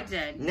one right. You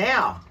did.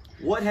 Now,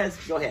 go ahead.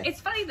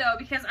 It's funny, though,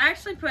 because I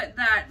actually put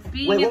that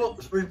being...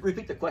 Wait,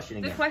 repeat the question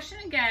again. The question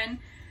again.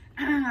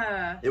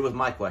 It was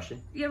my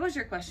question. Yeah, it was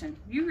your question.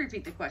 You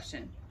repeat the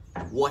question.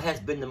 What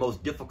has been the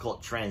most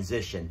difficult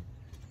transition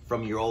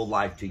from your old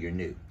life to your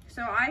new?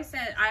 So I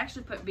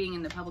actually put being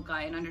in the public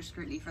eye and under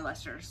scrutiny for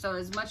Lester. So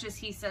as much as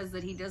he says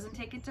that he doesn't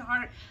take it to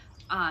heart,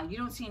 you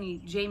don't see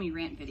any Jamie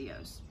rant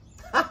videos.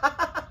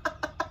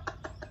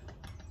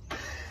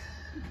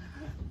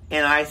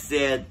 And I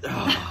said,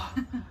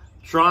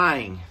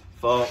 trying,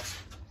 folks,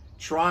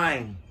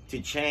 trying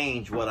to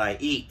change what I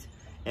eat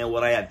and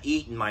what I have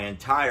eaten my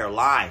entire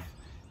life.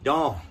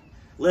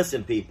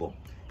 Listen, people,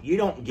 you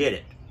don't get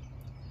it.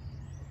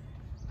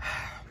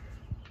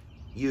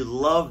 You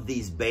love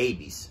these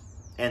babies.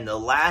 And the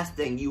last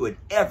thing you would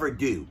ever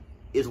do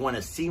is want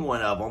to see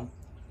one of them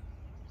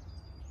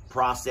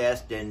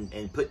processed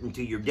and put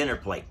into your dinner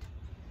plate.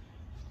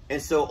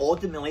 And so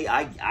ultimately,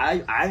 I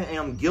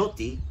am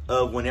guilty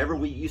of whenever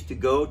we used to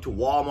go to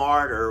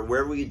Walmart or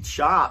wherever we'd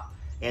shop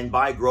and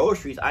buy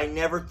groceries, I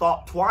never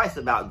thought twice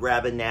about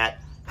grabbing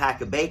that pack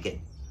of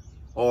bacon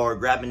or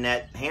grabbing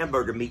that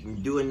hamburger meat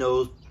and doing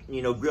those,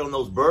 you know, grilling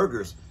those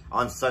burgers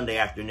on Sunday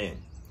afternoon.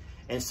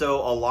 And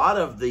so a lot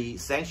of the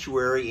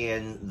sanctuary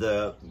and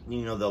the,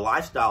 you know, the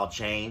lifestyle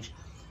change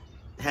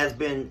has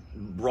been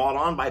brought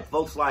on by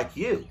folks like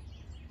you,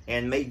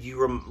 and made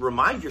you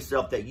remind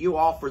yourself that you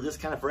offer this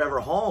kind of forever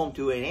home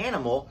to an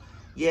animal,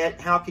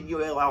 yet how can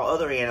you allow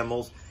other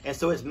animals? And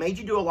so it's made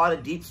you do a lot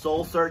of deep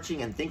soul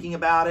searching and thinking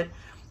about it,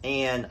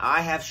 and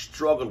I have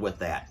struggled with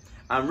that.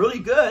 I'm really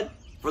good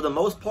for the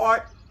most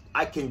part.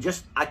 I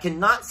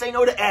cannot say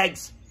no to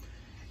eggs.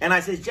 And I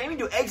said, Jamie,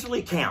 do eggs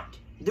really count?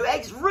 Do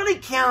eggs really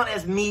count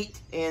as meat?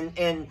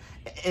 And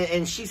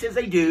she says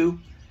they do,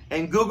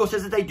 and Google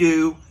says that they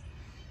do.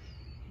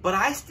 But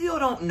I still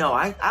don't know.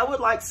 I would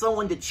like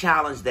someone to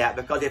challenge that,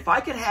 because if I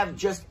could have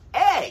just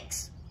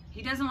eggs.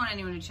 He doesn't want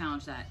anyone to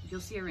challenge that.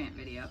 You'll see a rant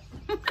video.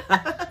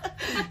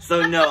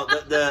 So no,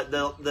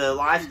 the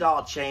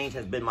lifestyle change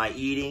has been my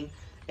eating.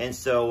 And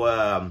so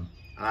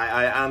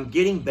I'm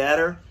getting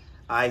better.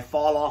 I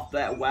fall off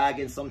that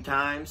wagon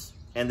sometimes,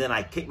 and then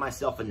I kick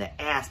myself in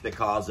the ass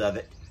because of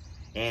it.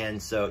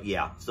 And so,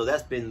 yeah, so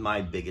that's been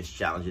my biggest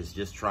challenge, is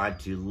just trying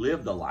to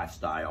live the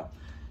lifestyle.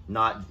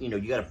 Not, you know,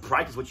 you got to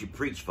practice what you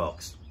preach,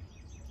 folks.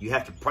 You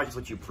have to practice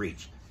what you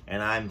preach.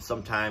 And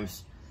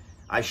sometimes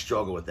I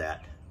struggle with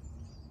that.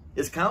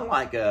 It's kind of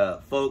like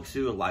folks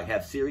who like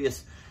have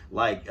serious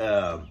like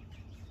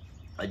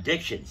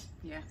addictions.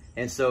 Yeah.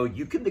 And so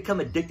you can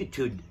become addicted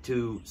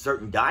to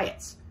certain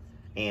diets,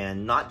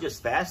 and not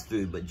just fast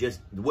food, but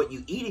just what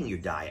you eat in your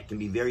diet can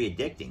be very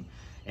addicting.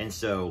 And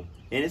so,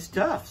 and it's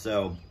tough.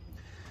 So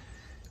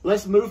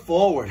let's move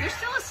forward. There's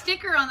still a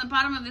sticker on the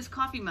bottom of this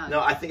coffee mug. No,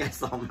 I think I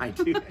saw mine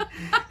too.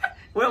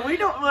 Well,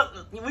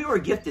 we were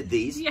gifted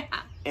these. Yeah.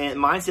 And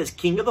mine says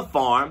King of the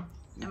Farm,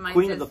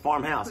 Queen of the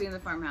Farmhouse. Queen of the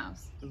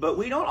Farmhouse. But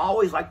we don't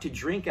always like to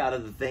drink out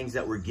of the things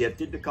that we're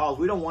gifted, because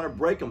we don't want to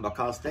break them,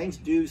 because things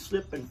do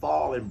slip and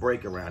fall and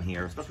break around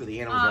here, especially the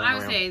animals running I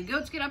would around. say,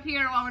 goats get up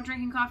here while we're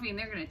drinking coffee, and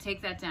they're going to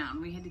take that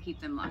down. We had to keep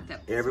them locked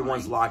up.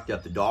 Everyone's locked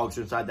up. The dogs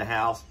are inside the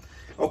house.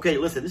 Okay,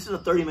 listen, this is a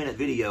 30-minute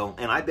video,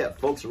 and I bet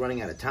folks are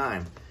running out of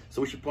time.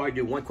 So we should probably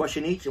do one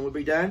question each, and we'll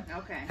be done.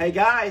 Okay. Hey,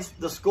 guys,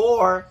 the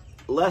score,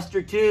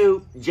 Lester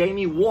 2,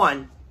 Jamie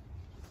 1.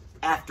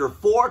 After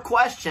 4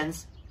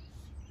 questions,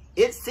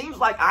 it seems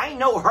like I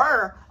know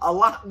her a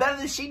lot better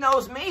than she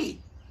knows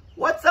me.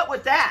 What's up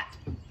with that?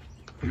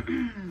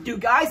 Do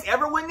guys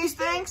ever win these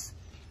things?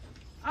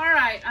 All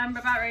right, I'm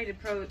about ready to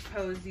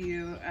pose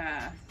you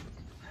a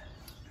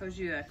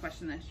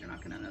question that you're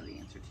not going to know the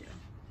answer to.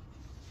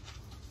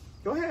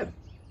 Go ahead.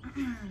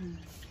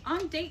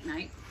 On date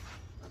night,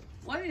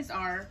 what is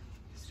our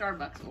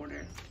Starbucks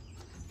order?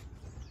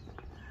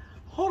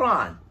 Hold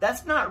on.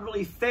 That's not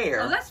really fair.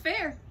 Oh, that's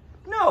fair.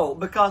 No,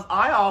 because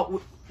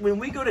when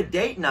we go to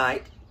date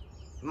night,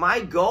 my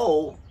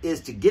goal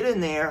is to get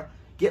in there,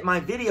 get my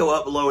video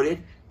uploaded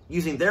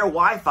using their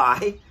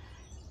Wi-Fi.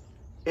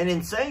 And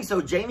in saying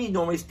so, Jamie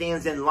normally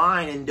stands in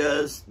line and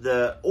does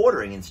the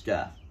ordering and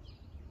stuff.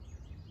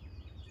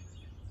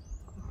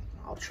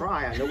 I'll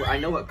try. I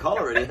know what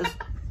color it is.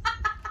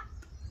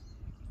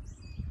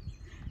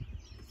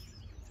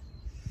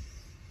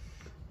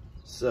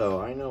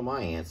 So I know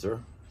my answer.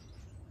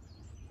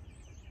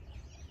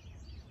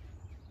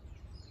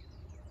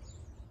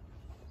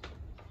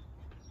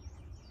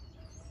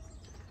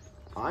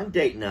 On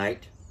date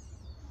night,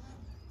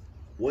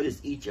 what is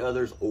each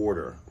other's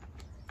order?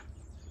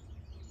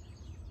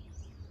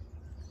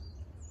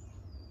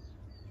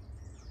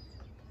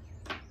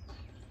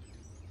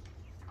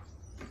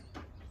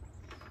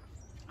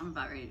 I'm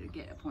about ready to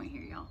get a point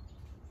here, y'all.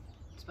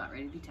 It's about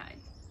ready to be tied.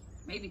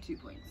 Maybe 2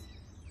 points.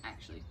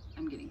 Actually,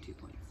 I'm getting 2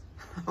 points.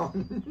 Oh,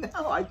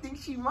 no, I think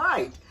she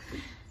might.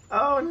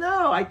 Oh,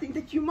 no, I think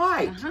that you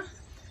might. Uh-huh.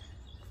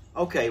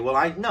 Okay,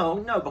 well,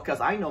 no,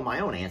 because I know my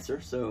own answer,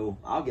 so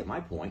I'll get my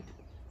point.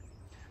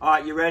 All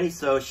right, you ready?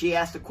 So she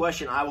asked a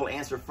question, I will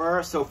answer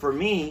first. So for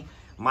me,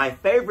 my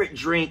favorite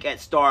drink at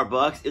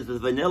Starbucks is the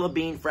vanilla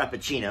bean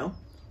frappuccino.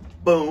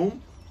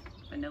 Boom.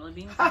 Vanilla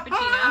bean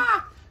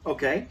frappuccino.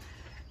 Okay.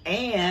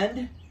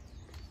 And,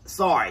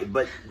 sorry,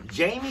 but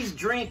Jamie's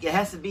drink, it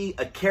has to be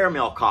a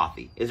caramel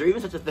coffee. Is there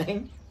even such a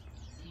thing?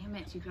 Damn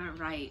it, you got it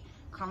right.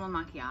 Caramel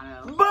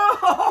macchiato. Boom!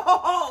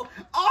 All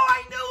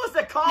I knew was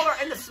the color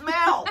and the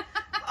smell.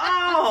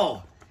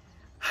 Oh.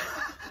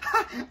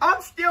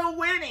 I'm still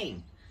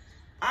winning.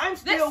 I'm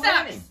still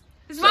winning.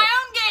 It's my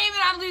own game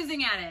and I'm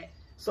losing at it.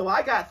 So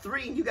I got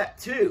 3 and you got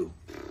 2.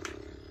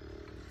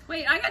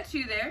 Wait, I got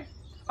 2 there.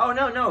 Oh,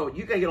 no.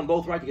 You got to get them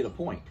both right to get a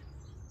point.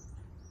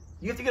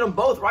 You have to get them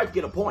both right to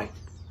get a point.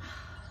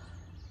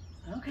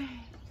 Okay.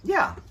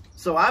 Yeah.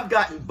 So I've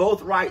gotten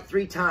both right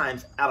 3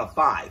 times out of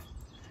 5.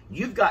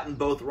 You've gotten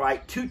both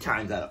right 2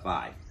 times out of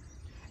 5.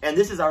 And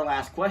this is our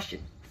last question.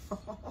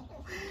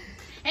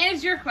 And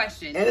it's your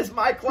question. And it's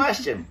my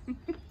question.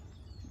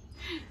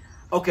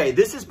 Okay,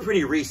 this is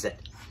pretty recent.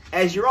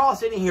 As you're all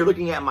sitting here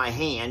looking at my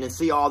hand and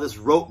see all this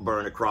rope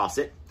burn across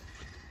it,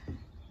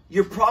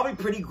 you're probably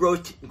pretty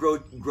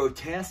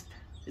grotesque.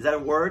 Is that a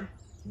word?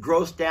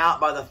 Grossed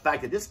out by the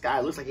fact that this guy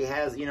looks like he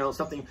has, you know,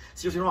 something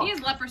seriously wrong. He has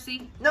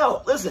leprosy.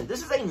 No, listen,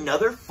 this is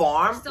another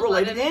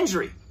farm-related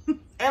injury. And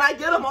I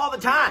get them all the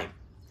time.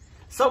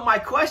 So my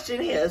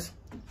question is,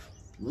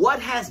 what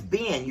has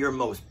been your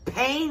most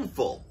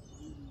painful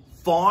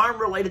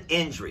farm-related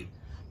injury?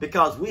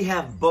 Because we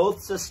have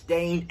both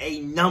sustained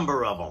a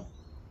number of them.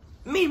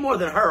 Me more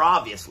than her,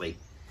 obviously.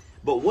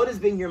 But what has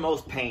been your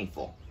most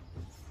painful?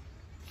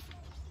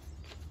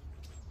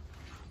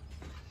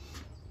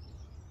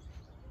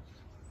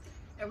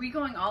 Are we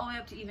going all the way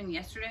up to even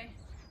yesterday?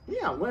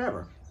 Yeah,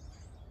 whatever.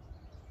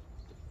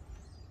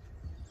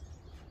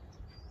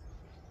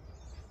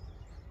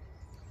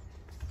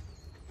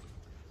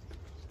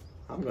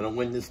 I'm going to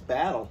win this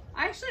battle.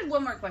 I actually have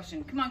one more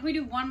question. Come on, can we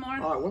do one more?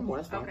 All right, one more.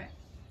 That's fine. Okay.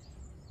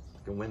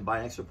 I can win by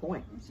an extra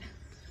point.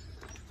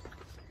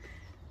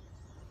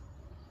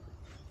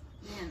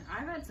 Man,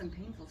 I've had some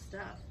painful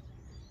stuff.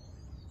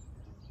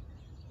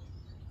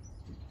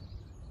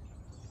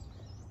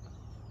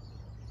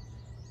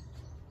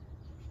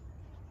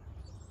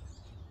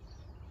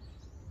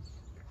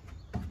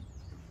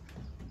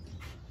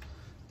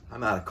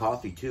 I'm out of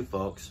coffee too,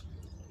 folks.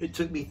 It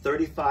took me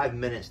 35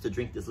 minutes to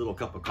drink this little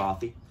cup of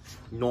coffee.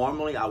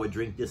 Normally, I would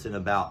drink this in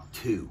about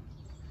 2.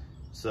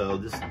 So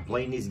this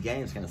playing these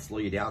games kind of slow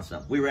you down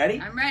some. We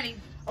ready? I'm ready.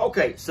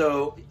 Okay,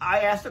 so I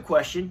asked a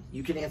question.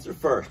 You can answer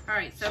first. All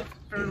right, so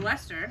for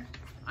Lester,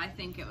 I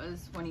think it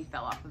was when he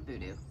fell off of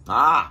voodoo.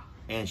 Ah,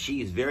 and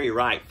she's very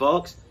right,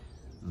 folks.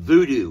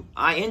 Voodoo.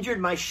 I injured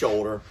my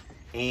shoulder,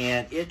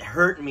 and it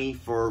hurt me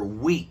for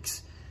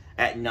weeks.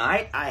 At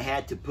night, I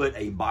had to put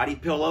a body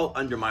pillow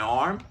under my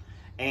arm,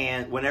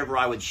 and whenever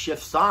I would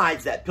shift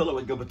sides, that pillow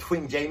would go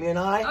between Jamie and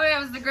I. Oh yeah,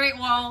 it was the Great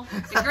Wall.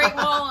 The Great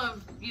Wall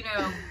of, you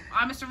know,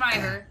 I'm a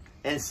survivor.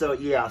 And so,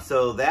 yeah,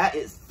 so that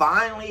is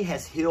finally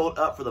has healed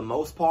up for the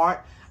most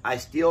part. I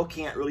still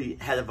can't really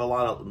have a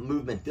lot of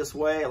movement this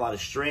way, a lot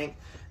of strength,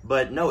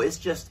 but no, it's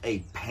just a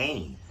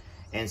pain.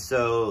 And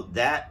so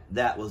that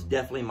was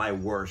definitely my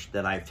worst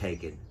that I've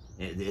taken.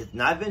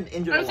 And I've been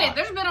injured a lot.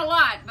 There's been a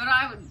lot, but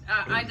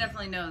I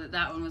definitely know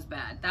that one was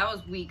bad. That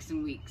was weeks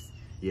and weeks.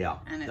 Yeah.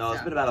 And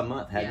it's been about a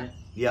month, hasn't it?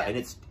 Yeah, and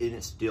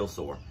it's still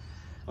sore.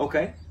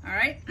 Okay. All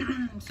right.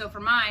 So for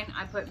mine,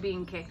 I put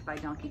being kicked by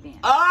Donkey Dan.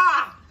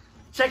 Ah!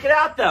 Check it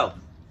out, though.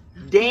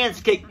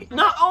 Dan's kicked.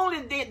 Not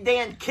only did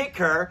Dan kick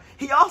her,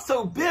 he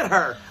also bit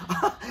her.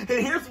 And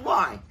here's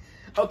why.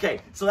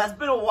 Okay, so that's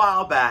been a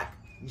while back.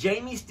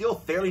 Jamie's still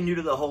fairly new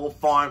to the whole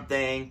farm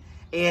thing.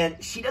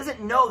 And she doesn't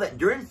know that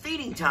during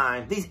feeding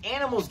time, these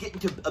animals get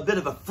into a bit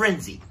of a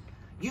frenzy.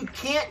 You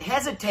can't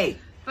hesitate.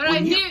 But I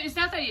knew, it's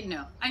not that I didn't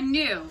know. I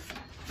knew,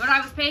 but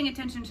I was paying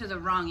attention to the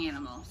wrong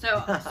animal.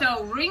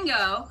 So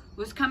Ringo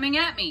was coming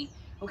at me.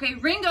 Okay,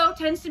 Ringo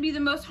tends to be the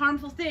most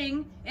harmful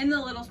thing in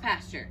the little's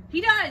pasture.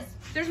 He does.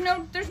 There's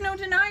no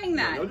denying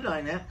that. No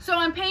denying that. So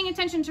I'm paying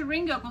attention to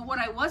Ringo, but what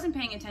I wasn't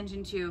paying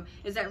attention to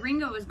is that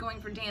Ringo was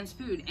going for Dan's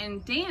food,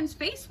 and Dan's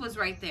face was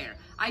right there.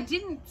 I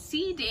didn't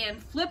see Dan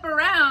flip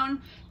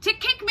around to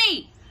kick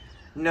me.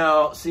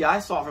 No, see, I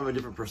saw it from a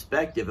different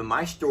perspective, and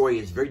my story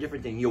is very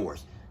different than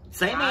yours.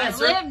 Same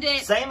answer. I lived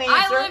it. Same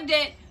answer. I lived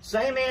it.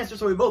 Same answer,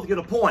 so we both get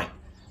a point.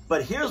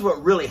 But here's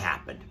what really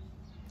happened.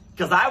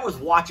 Because I was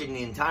watching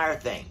the entire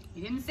thing.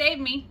 You didn't save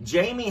me.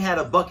 Jamie had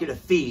a bucket of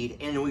feed,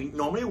 and we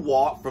normally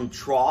walk from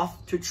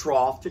trough to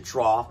trough to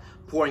trough,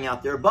 pouring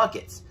out their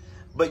buckets.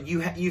 But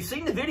you've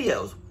seen the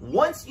videos.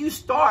 Once you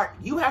start,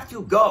 you have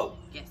to go.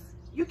 Yes.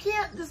 You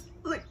can't just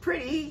look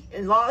pretty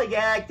and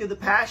lollygag through the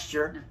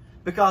pasture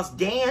because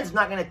Dan's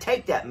not going to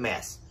take that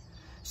mess.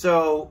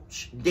 So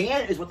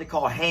Dan is what they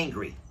call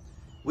hangry.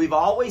 We've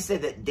always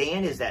said that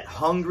Dan is that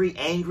hungry,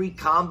 angry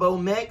combo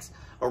mix.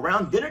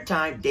 Around dinner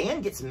time,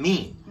 Dan gets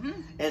mean.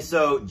 Mm-hmm. And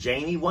so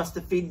Jamie wants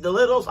to feed the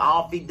littles,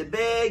 I'll feed the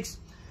bigs.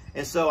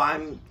 And so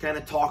I'm kind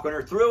of talking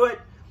her through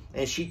it.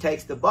 And she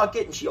takes the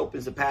bucket and she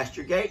opens the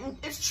pasture gate. And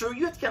it's true,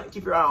 you have to kind of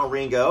keep your eye on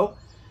Ringo.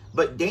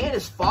 But Dan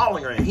is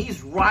following her and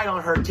he's right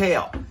on her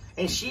tail.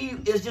 And she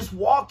is just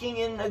walking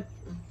in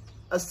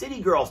a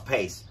city girl's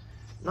pace.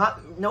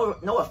 No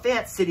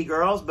offense, city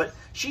girls, but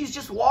she's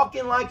just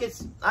walking like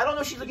it's, I don't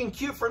know if she's looking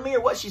cute for me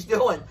or what she's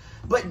doing.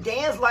 But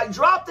Dan's like,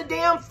 drop the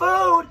damn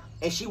food.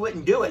 And she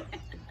wouldn't do it.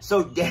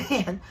 So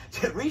Dan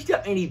reached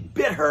up and he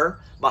bit her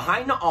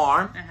behind the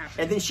arm.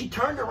 And then she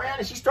turned around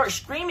and she starts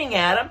screaming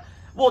at him.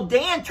 Well,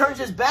 Dan turns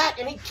his back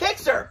and he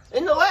kicks her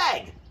in the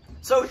leg.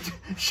 So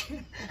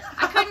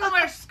I couldn't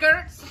wear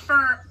skirts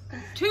for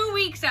 2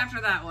 weeks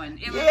after that one.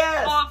 It was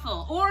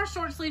awful. Or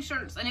short sleeve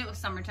shirts, and it was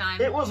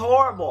summertime. It was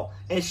horrible.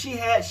 And she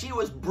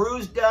was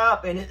bruised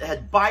up and it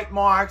had bite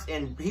marks,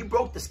 and he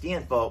broke the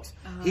skin, folks.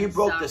 Oh, he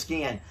broke the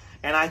skin.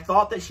 And I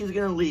thought that she was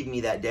going to leave me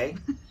that day.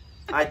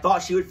 I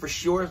thought she would for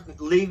sure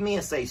leave me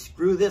and say,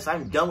 screw this,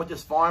 I'm done with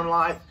this farm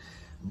life.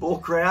 Bull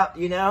crap,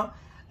 you know.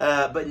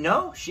 But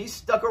no, she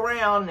stuck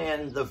around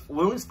and the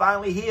wounds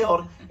finally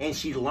healed and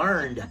she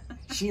learned.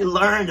 She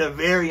learned a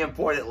very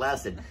important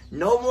lesson.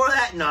 No more of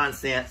that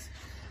nonsense.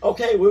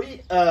 Okay,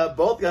 we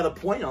both got a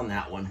point on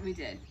that one. We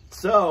did.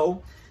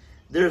 So,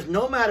 there's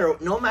no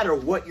matter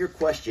what your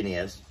question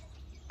is,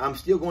 I'm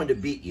still going to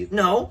beat you.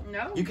 No.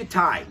 You could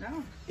tie.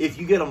 No. If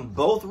you get them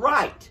both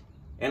right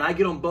and I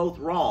get them both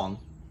wrong,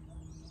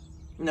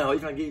 no,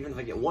 even if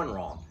I get one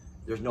wrong,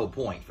 there's no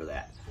point for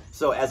that.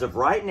 So as of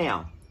right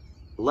now,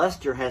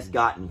 Lester has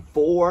gotten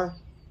 4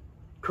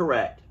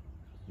 correct.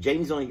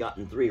 Jamie's only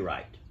gotten 3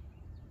 right.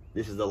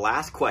 This is the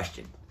last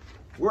question.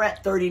 We're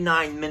at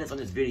 39 minutes on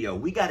this video.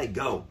 We gotta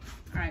go. All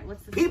right,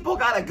 what's the... People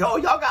gotta go.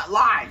 Y'all got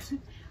lives.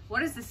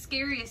 What is the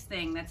scariest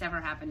thing that's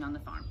ever happened on the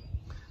farm?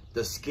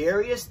 The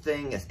scariest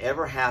thing that's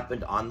ever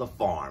happened on the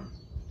farm.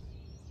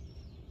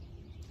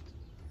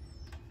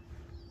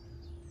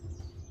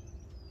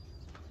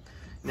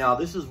 Now,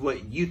 this is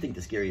what you think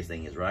the scariest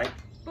thing is, right?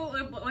 Well,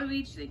 what we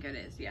each think it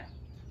is, yeah.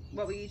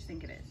 What we each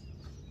think it is.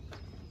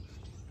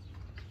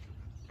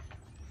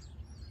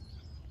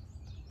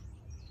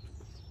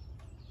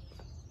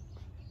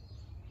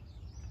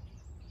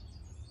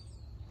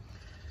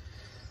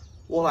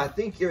 Well, I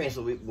think your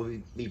answer will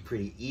be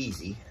pretty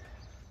easy.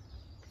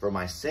 For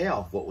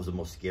myself, what was the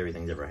most scary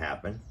thing that ever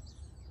happened?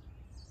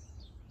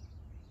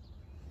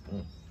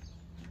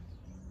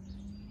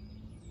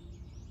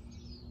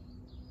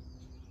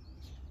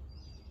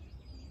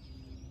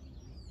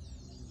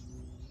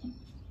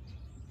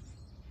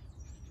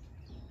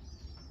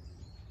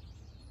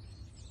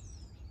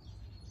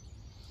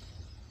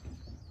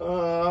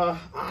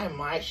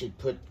 I should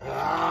put,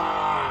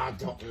 I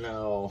don't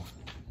know.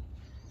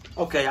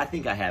 Okay, I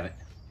think I have it.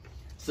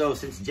 So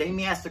since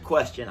Jamie asked the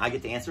question, I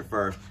get to answer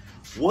first.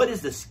 What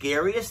is the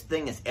scariest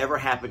thing that's ever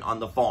happened on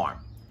the farm?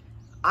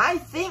 I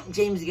think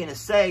Jamie's gonna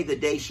say the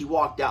day she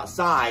walked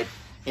outside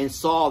and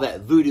saw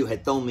that voodoo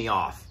had thrown me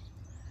off,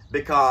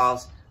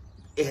 because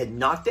it had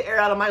knocked the air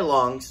out of my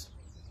lungs.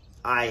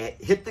 I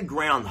hit the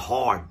ground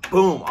hard,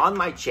 boom, on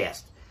my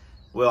chest.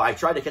 Well, I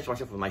tried to catch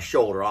myself with my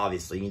shoulder,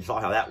 obviously. You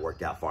saw how that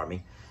worked out for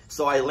me.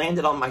 So I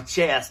landed on my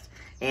chest,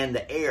 and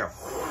the air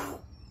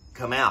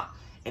come out.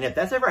 And if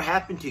that's ever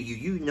happened to you,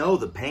 you know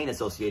the pain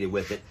associated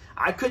with it.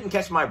 I couldn't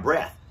catch my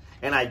breath.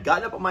 And I'd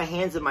gotten up on my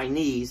hands and my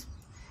knees,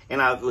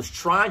 and I was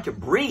trying to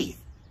breathe,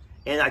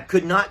 and I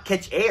could not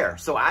catch air.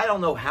 So I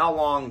don't know how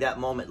long that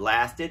moment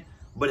lasted,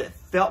 but it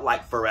felt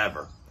like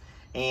forever.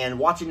 And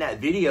watching that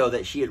video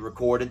that she had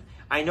recorded,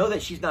 I know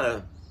that she's not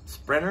a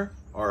sprinter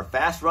or a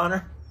fast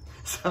runner.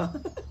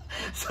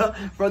 So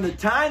from the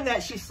time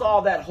that she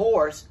saw that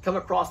horse come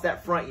across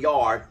that front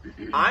yard,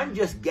 I'm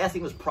just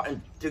guessing it was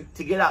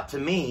to get out to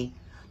me,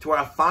 to where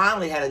I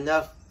finally had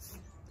enough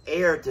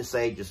air to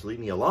say, just leave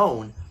me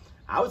alone.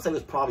 I would say it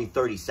was probably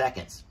 30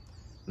 seconds,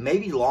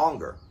 maybe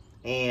longer.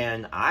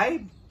 And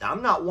I'm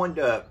not one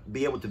to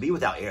be able to be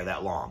without air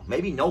that long.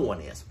 Maybe no one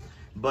is.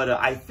 But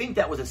I think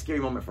that was a scary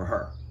moment for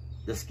her.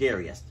 The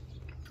scariest.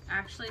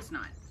 Actually, it's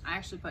not. I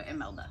actually put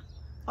Imelda.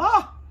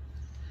 Ah!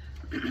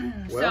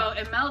 So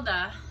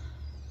Imelda,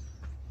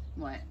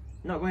 what?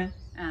 No, go ahead.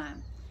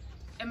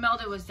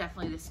 Imelda was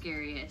definitely the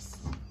scariest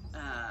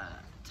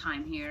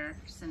time here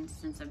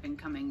since I've been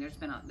coming.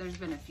 There's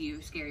been a few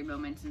scary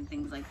moments and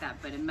things like that,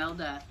 but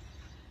Imelda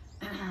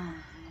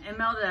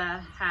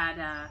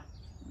had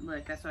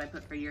look, that's what I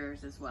put for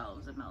yours as well. It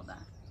was Imelda.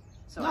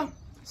 So no.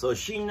 So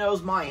she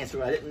knows my answer,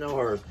 but I didn't know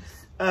hers.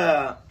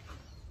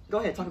 Go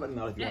ahead, talk about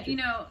Imelda if you want to. You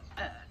know,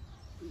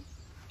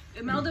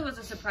 Imelda was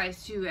a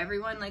surprise to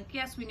everyone. Like,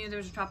 yes, we knew there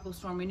was a tropical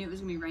storm. We knew it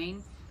was going to be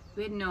rain.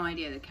 We had no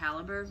idea the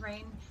caliber of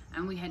rain.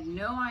 And we had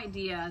no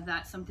idea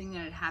that something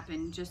that had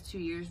happened just 2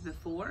 years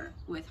before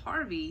with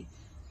Harvey,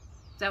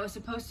 that was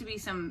supposed to be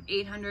some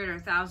 800 or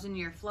 1,000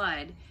 year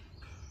flood,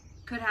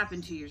 could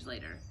happen 2 years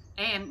later.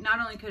 And not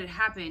only could it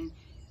happened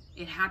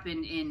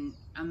in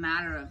a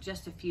matter of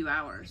just a few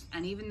hours.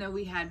 And even though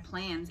we had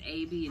plans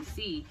A, B, and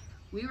C,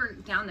 we were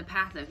down the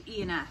path of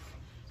E and F.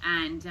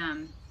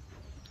 And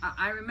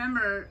I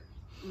remember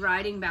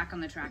riding back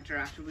on the tractor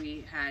after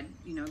we had,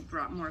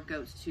 brought more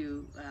goats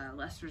to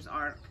Lester's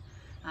Ark,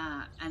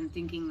 and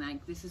thinking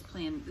like, this is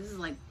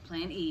like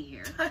plan E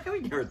here.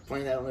 We never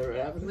planned that on ever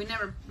happening.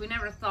 We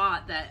never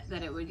thought that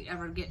it would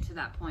ever get to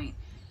that point.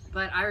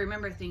 But I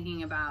remember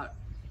thinking about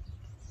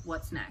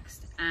what's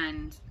next,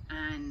 and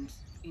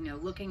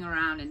looking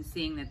around and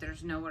seeing that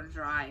there's nowhere to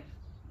drive,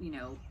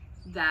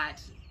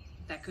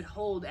 that could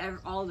hold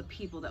all the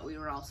people that we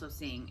were also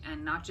seeing,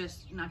 and not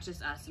just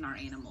us and our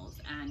animals.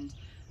 And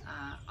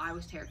I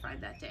was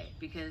terrified that day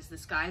because the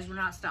skies were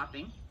not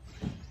stopping,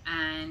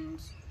 and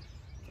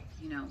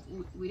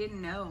we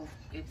didn't know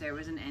if there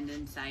was an end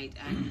in sight.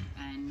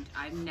 And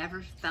I've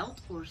never felt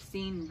or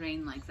seen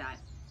rain like that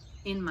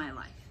in my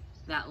life.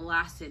 That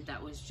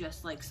was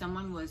just like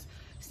someone was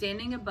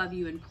standing above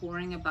you and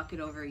pouring a bucket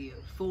over you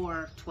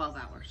for 12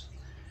 hours.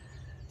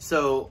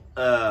 So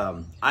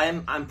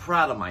I'm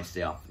proud of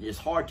myself. It's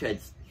hard to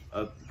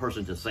a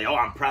person to say, oh,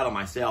 I'm proud of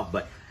myself,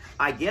 but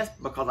I guess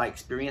because I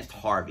experienced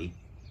Harvey.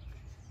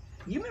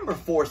 You remember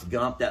Forrest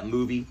Gump, that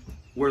movie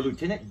where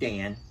Lieutenant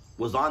Dan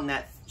was on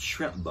that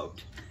shrimp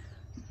boat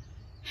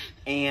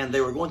and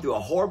they were going through a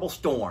horrible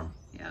storm.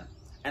 Yeah.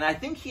 And I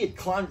think he had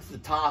climbed to the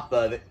top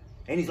of it,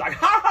 and he's like,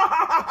 ha ha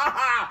ha ha ha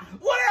ha!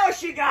 What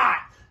else you got?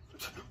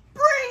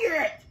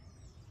 Bring it!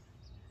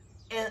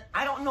 And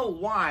I don't know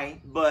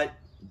why, but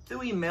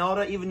through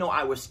Imelda, even though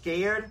I was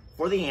scared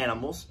for the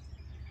animals,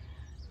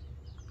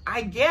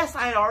 I guess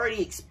I had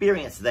already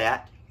experienced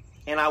that.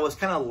 and I was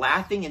kind of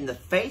laughing in the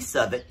face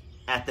of it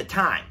at the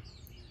time.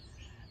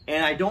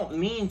 And I don't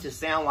mean to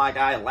sound like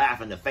I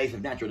laugh in the face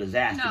of natural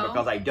disaster, No.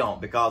 because I don't.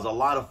 Because a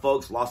lot of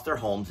folks lost their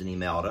homes in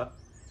Imelda.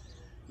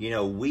 You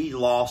know, we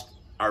lost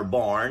our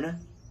barn,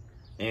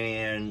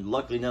 and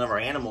luckily none of our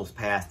animals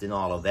passed in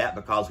all of that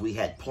because we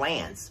had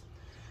plans.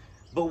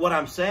 But what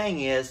I'm saying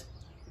is,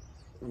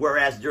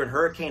 whereas during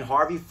Hurricane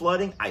Harvey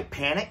flooding, I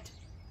panicked,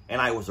 and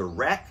I was a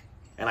wreck,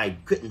 and I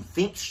couldn't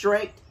think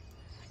straight,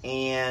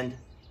 and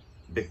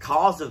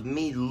because of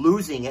me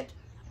losing it,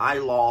 I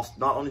lost,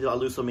 not only did I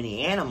lose so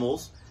many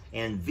animals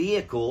and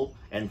vehicle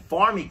and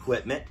farm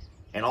equipment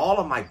and all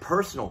of my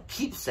personal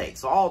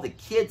keepsakes, all the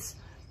kids'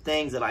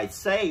 things that I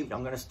saved.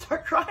 I'm going to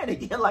start crying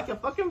again like a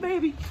fucking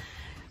baby.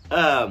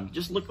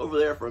 Just look over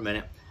there for a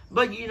minute.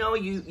 But you know,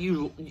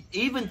 you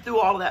even through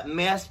all of that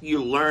mess,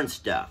 you learn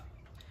stuff.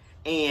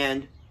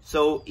 And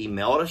so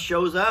Imelda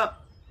shows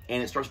up,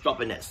 and it starts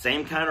dropping that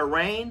same kind of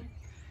rain,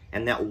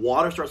 and that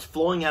water starts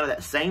flowing out of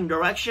that same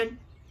direction,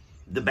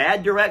 the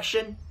bad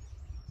direction,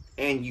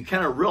 and you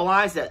kind of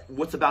realize that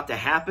what's about to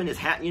happen is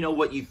you know,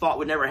 what you thought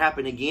would never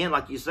happen again.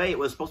 Like you say, it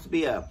was supposed to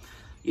be a,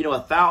 you know,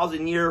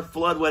 1,000-year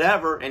flood,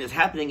 whatever, and it's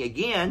happening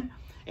again.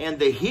 And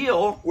the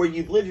hill where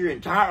you've lived your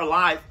entire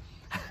life,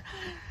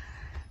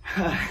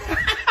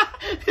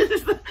 this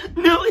is the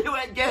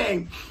Newlywed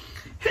Game.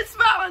 It's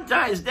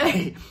Valentine's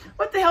Day.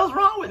 What the hell's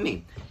wrong with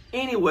me?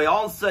 Anyway,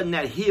 all of a sudden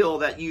that hill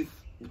that you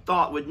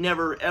thought would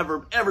never,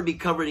 ever, ever be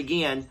covered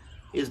again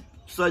is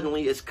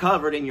suddenly it's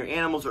covered, and your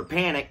animals are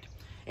panicked,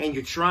 and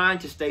you're trying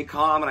to stay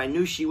calm. And I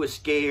knew she was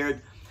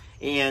scared,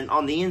 and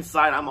on the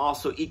inside I'm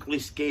also equally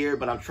scared,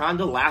 but I'm trying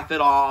to laugh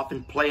it off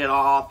and play it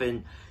off,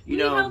 and you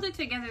know. We held it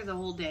together the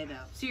whole day,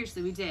 though.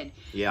 Seriously, we did.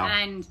 Yeah.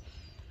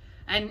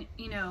 And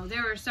you know,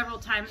 there were several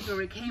times where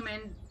we came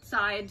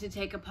inside to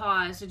take a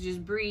pause, to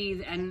just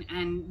breathe, and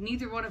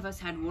neither one of us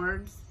had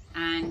words,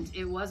 and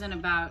it wasn't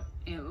about,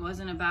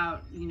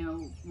 you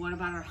know, what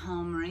about our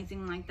home or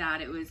anything like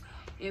that. It was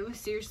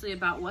seriously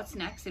about what's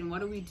next and what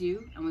do we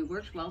do, and we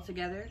worked well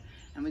together,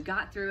 and we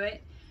got through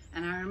it.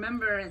 And I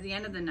remember at the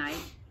end of the night,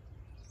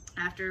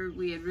 after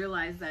we had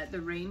realized that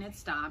the rain had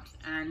stopped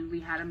and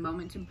we had a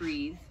moment to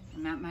breathe,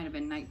 and that might have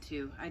been night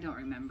 2, I don't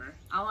remember.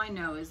 All I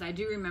know is I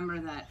do remember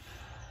that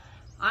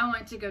I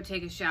went to go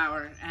take a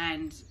shower,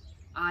 and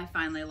I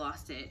finally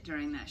lost it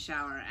during that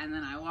shower. And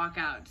then I walk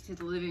out to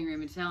the living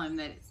room and tell him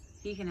that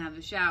he can have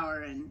the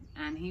shower,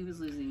 and he was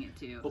losing it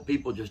too. Well,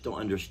 people just don't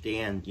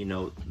understand, you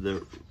know,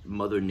 the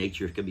Mother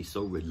Nature can be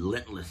so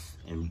relentless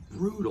and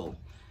brutal.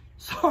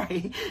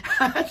 Sorry,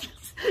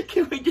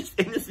 can we just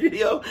end this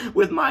video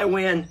with my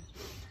win?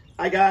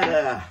 I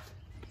got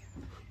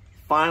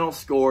final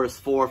score is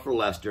 4 for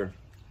Lester.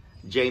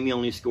 Jamie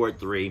only scored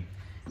 3.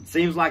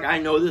 Seems like I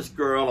know this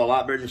girl a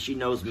lot better than she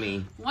knows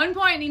me. 1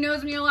 point, and he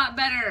knows me a lot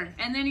better,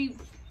 and then he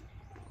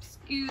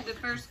skewed the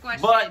first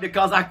question. But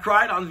because I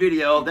cried on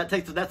video, that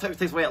takes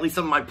away at least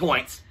some of my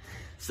points.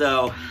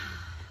 So,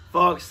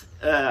 folks,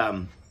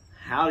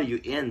 how do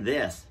you end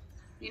this?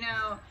 You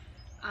know,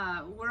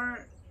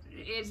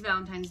 it's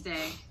Valentine's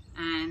Day,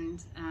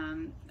 and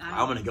I'm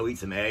gonna go eat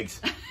some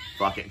eggs.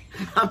 Fuck it,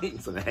 I'm eating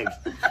some eggs.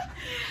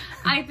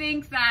 I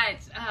think that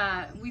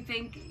we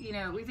thank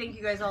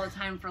you guys all the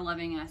time for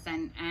loving us,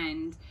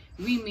 and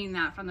we mean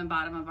that from the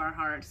bottom of our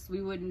hearts.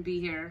 We wouldn't be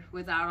here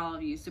without all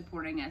of you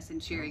supporting us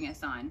and cheering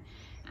us on.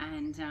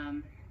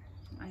 And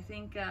I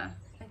think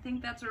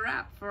that's a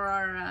wrap for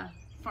our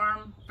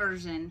farm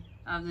version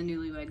of the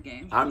Newlywed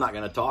Game. I'm not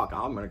gonna talk.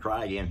 I'm gonna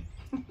cry again.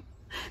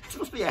 It's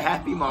supposed to be a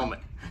happy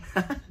moment.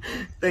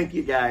 Thank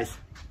you guys.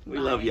 We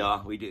love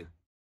y'all. We do.